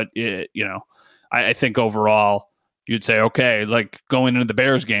sucks. But I think overall, you'd say, okay, like going into the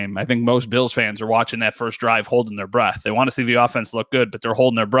Bears game, I think most Bills fans are watching that first drive holding their breath. They want to see the offense look good, but they're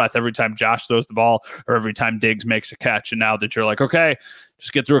holding their breath every time Josh throws the ball or every time Diggs makes a catch. And now that you're like, okay,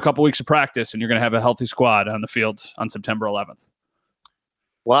 just get through a couple weeks of practice and you're going to have a healthy squad on the field on September 11th.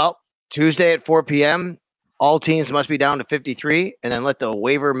 Well, Tuesday at 4 p.m., all teams must be down to 53, and then let the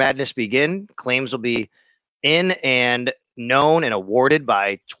waiver madness begin. Claims will be in and known and awarded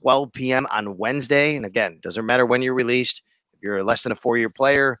by 12 p.m. on Wednesday. And again, doesn't matter when you're released. If you're less than a 4-year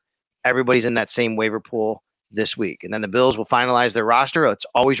player, everybody's in that same waiver pool this week. And then the Bills will finalize their roster. Let's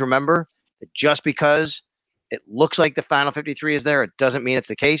always remember that just because it looks like the final 53 is there, it doesn't mean it's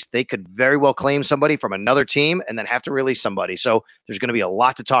the case. They could very well claim somebody from another team and then have to release somebody. So there's going to be a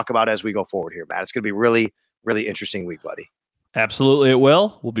lot to talk about as we go forward here, Matt. It's going to be really, really interesting week, buddy. Absolutely, it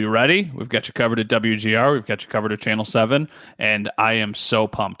will. We'll be ready. We've got you covered at WGR. We've got you covered at Channel 7. And I am so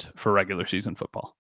pumped for regular season football.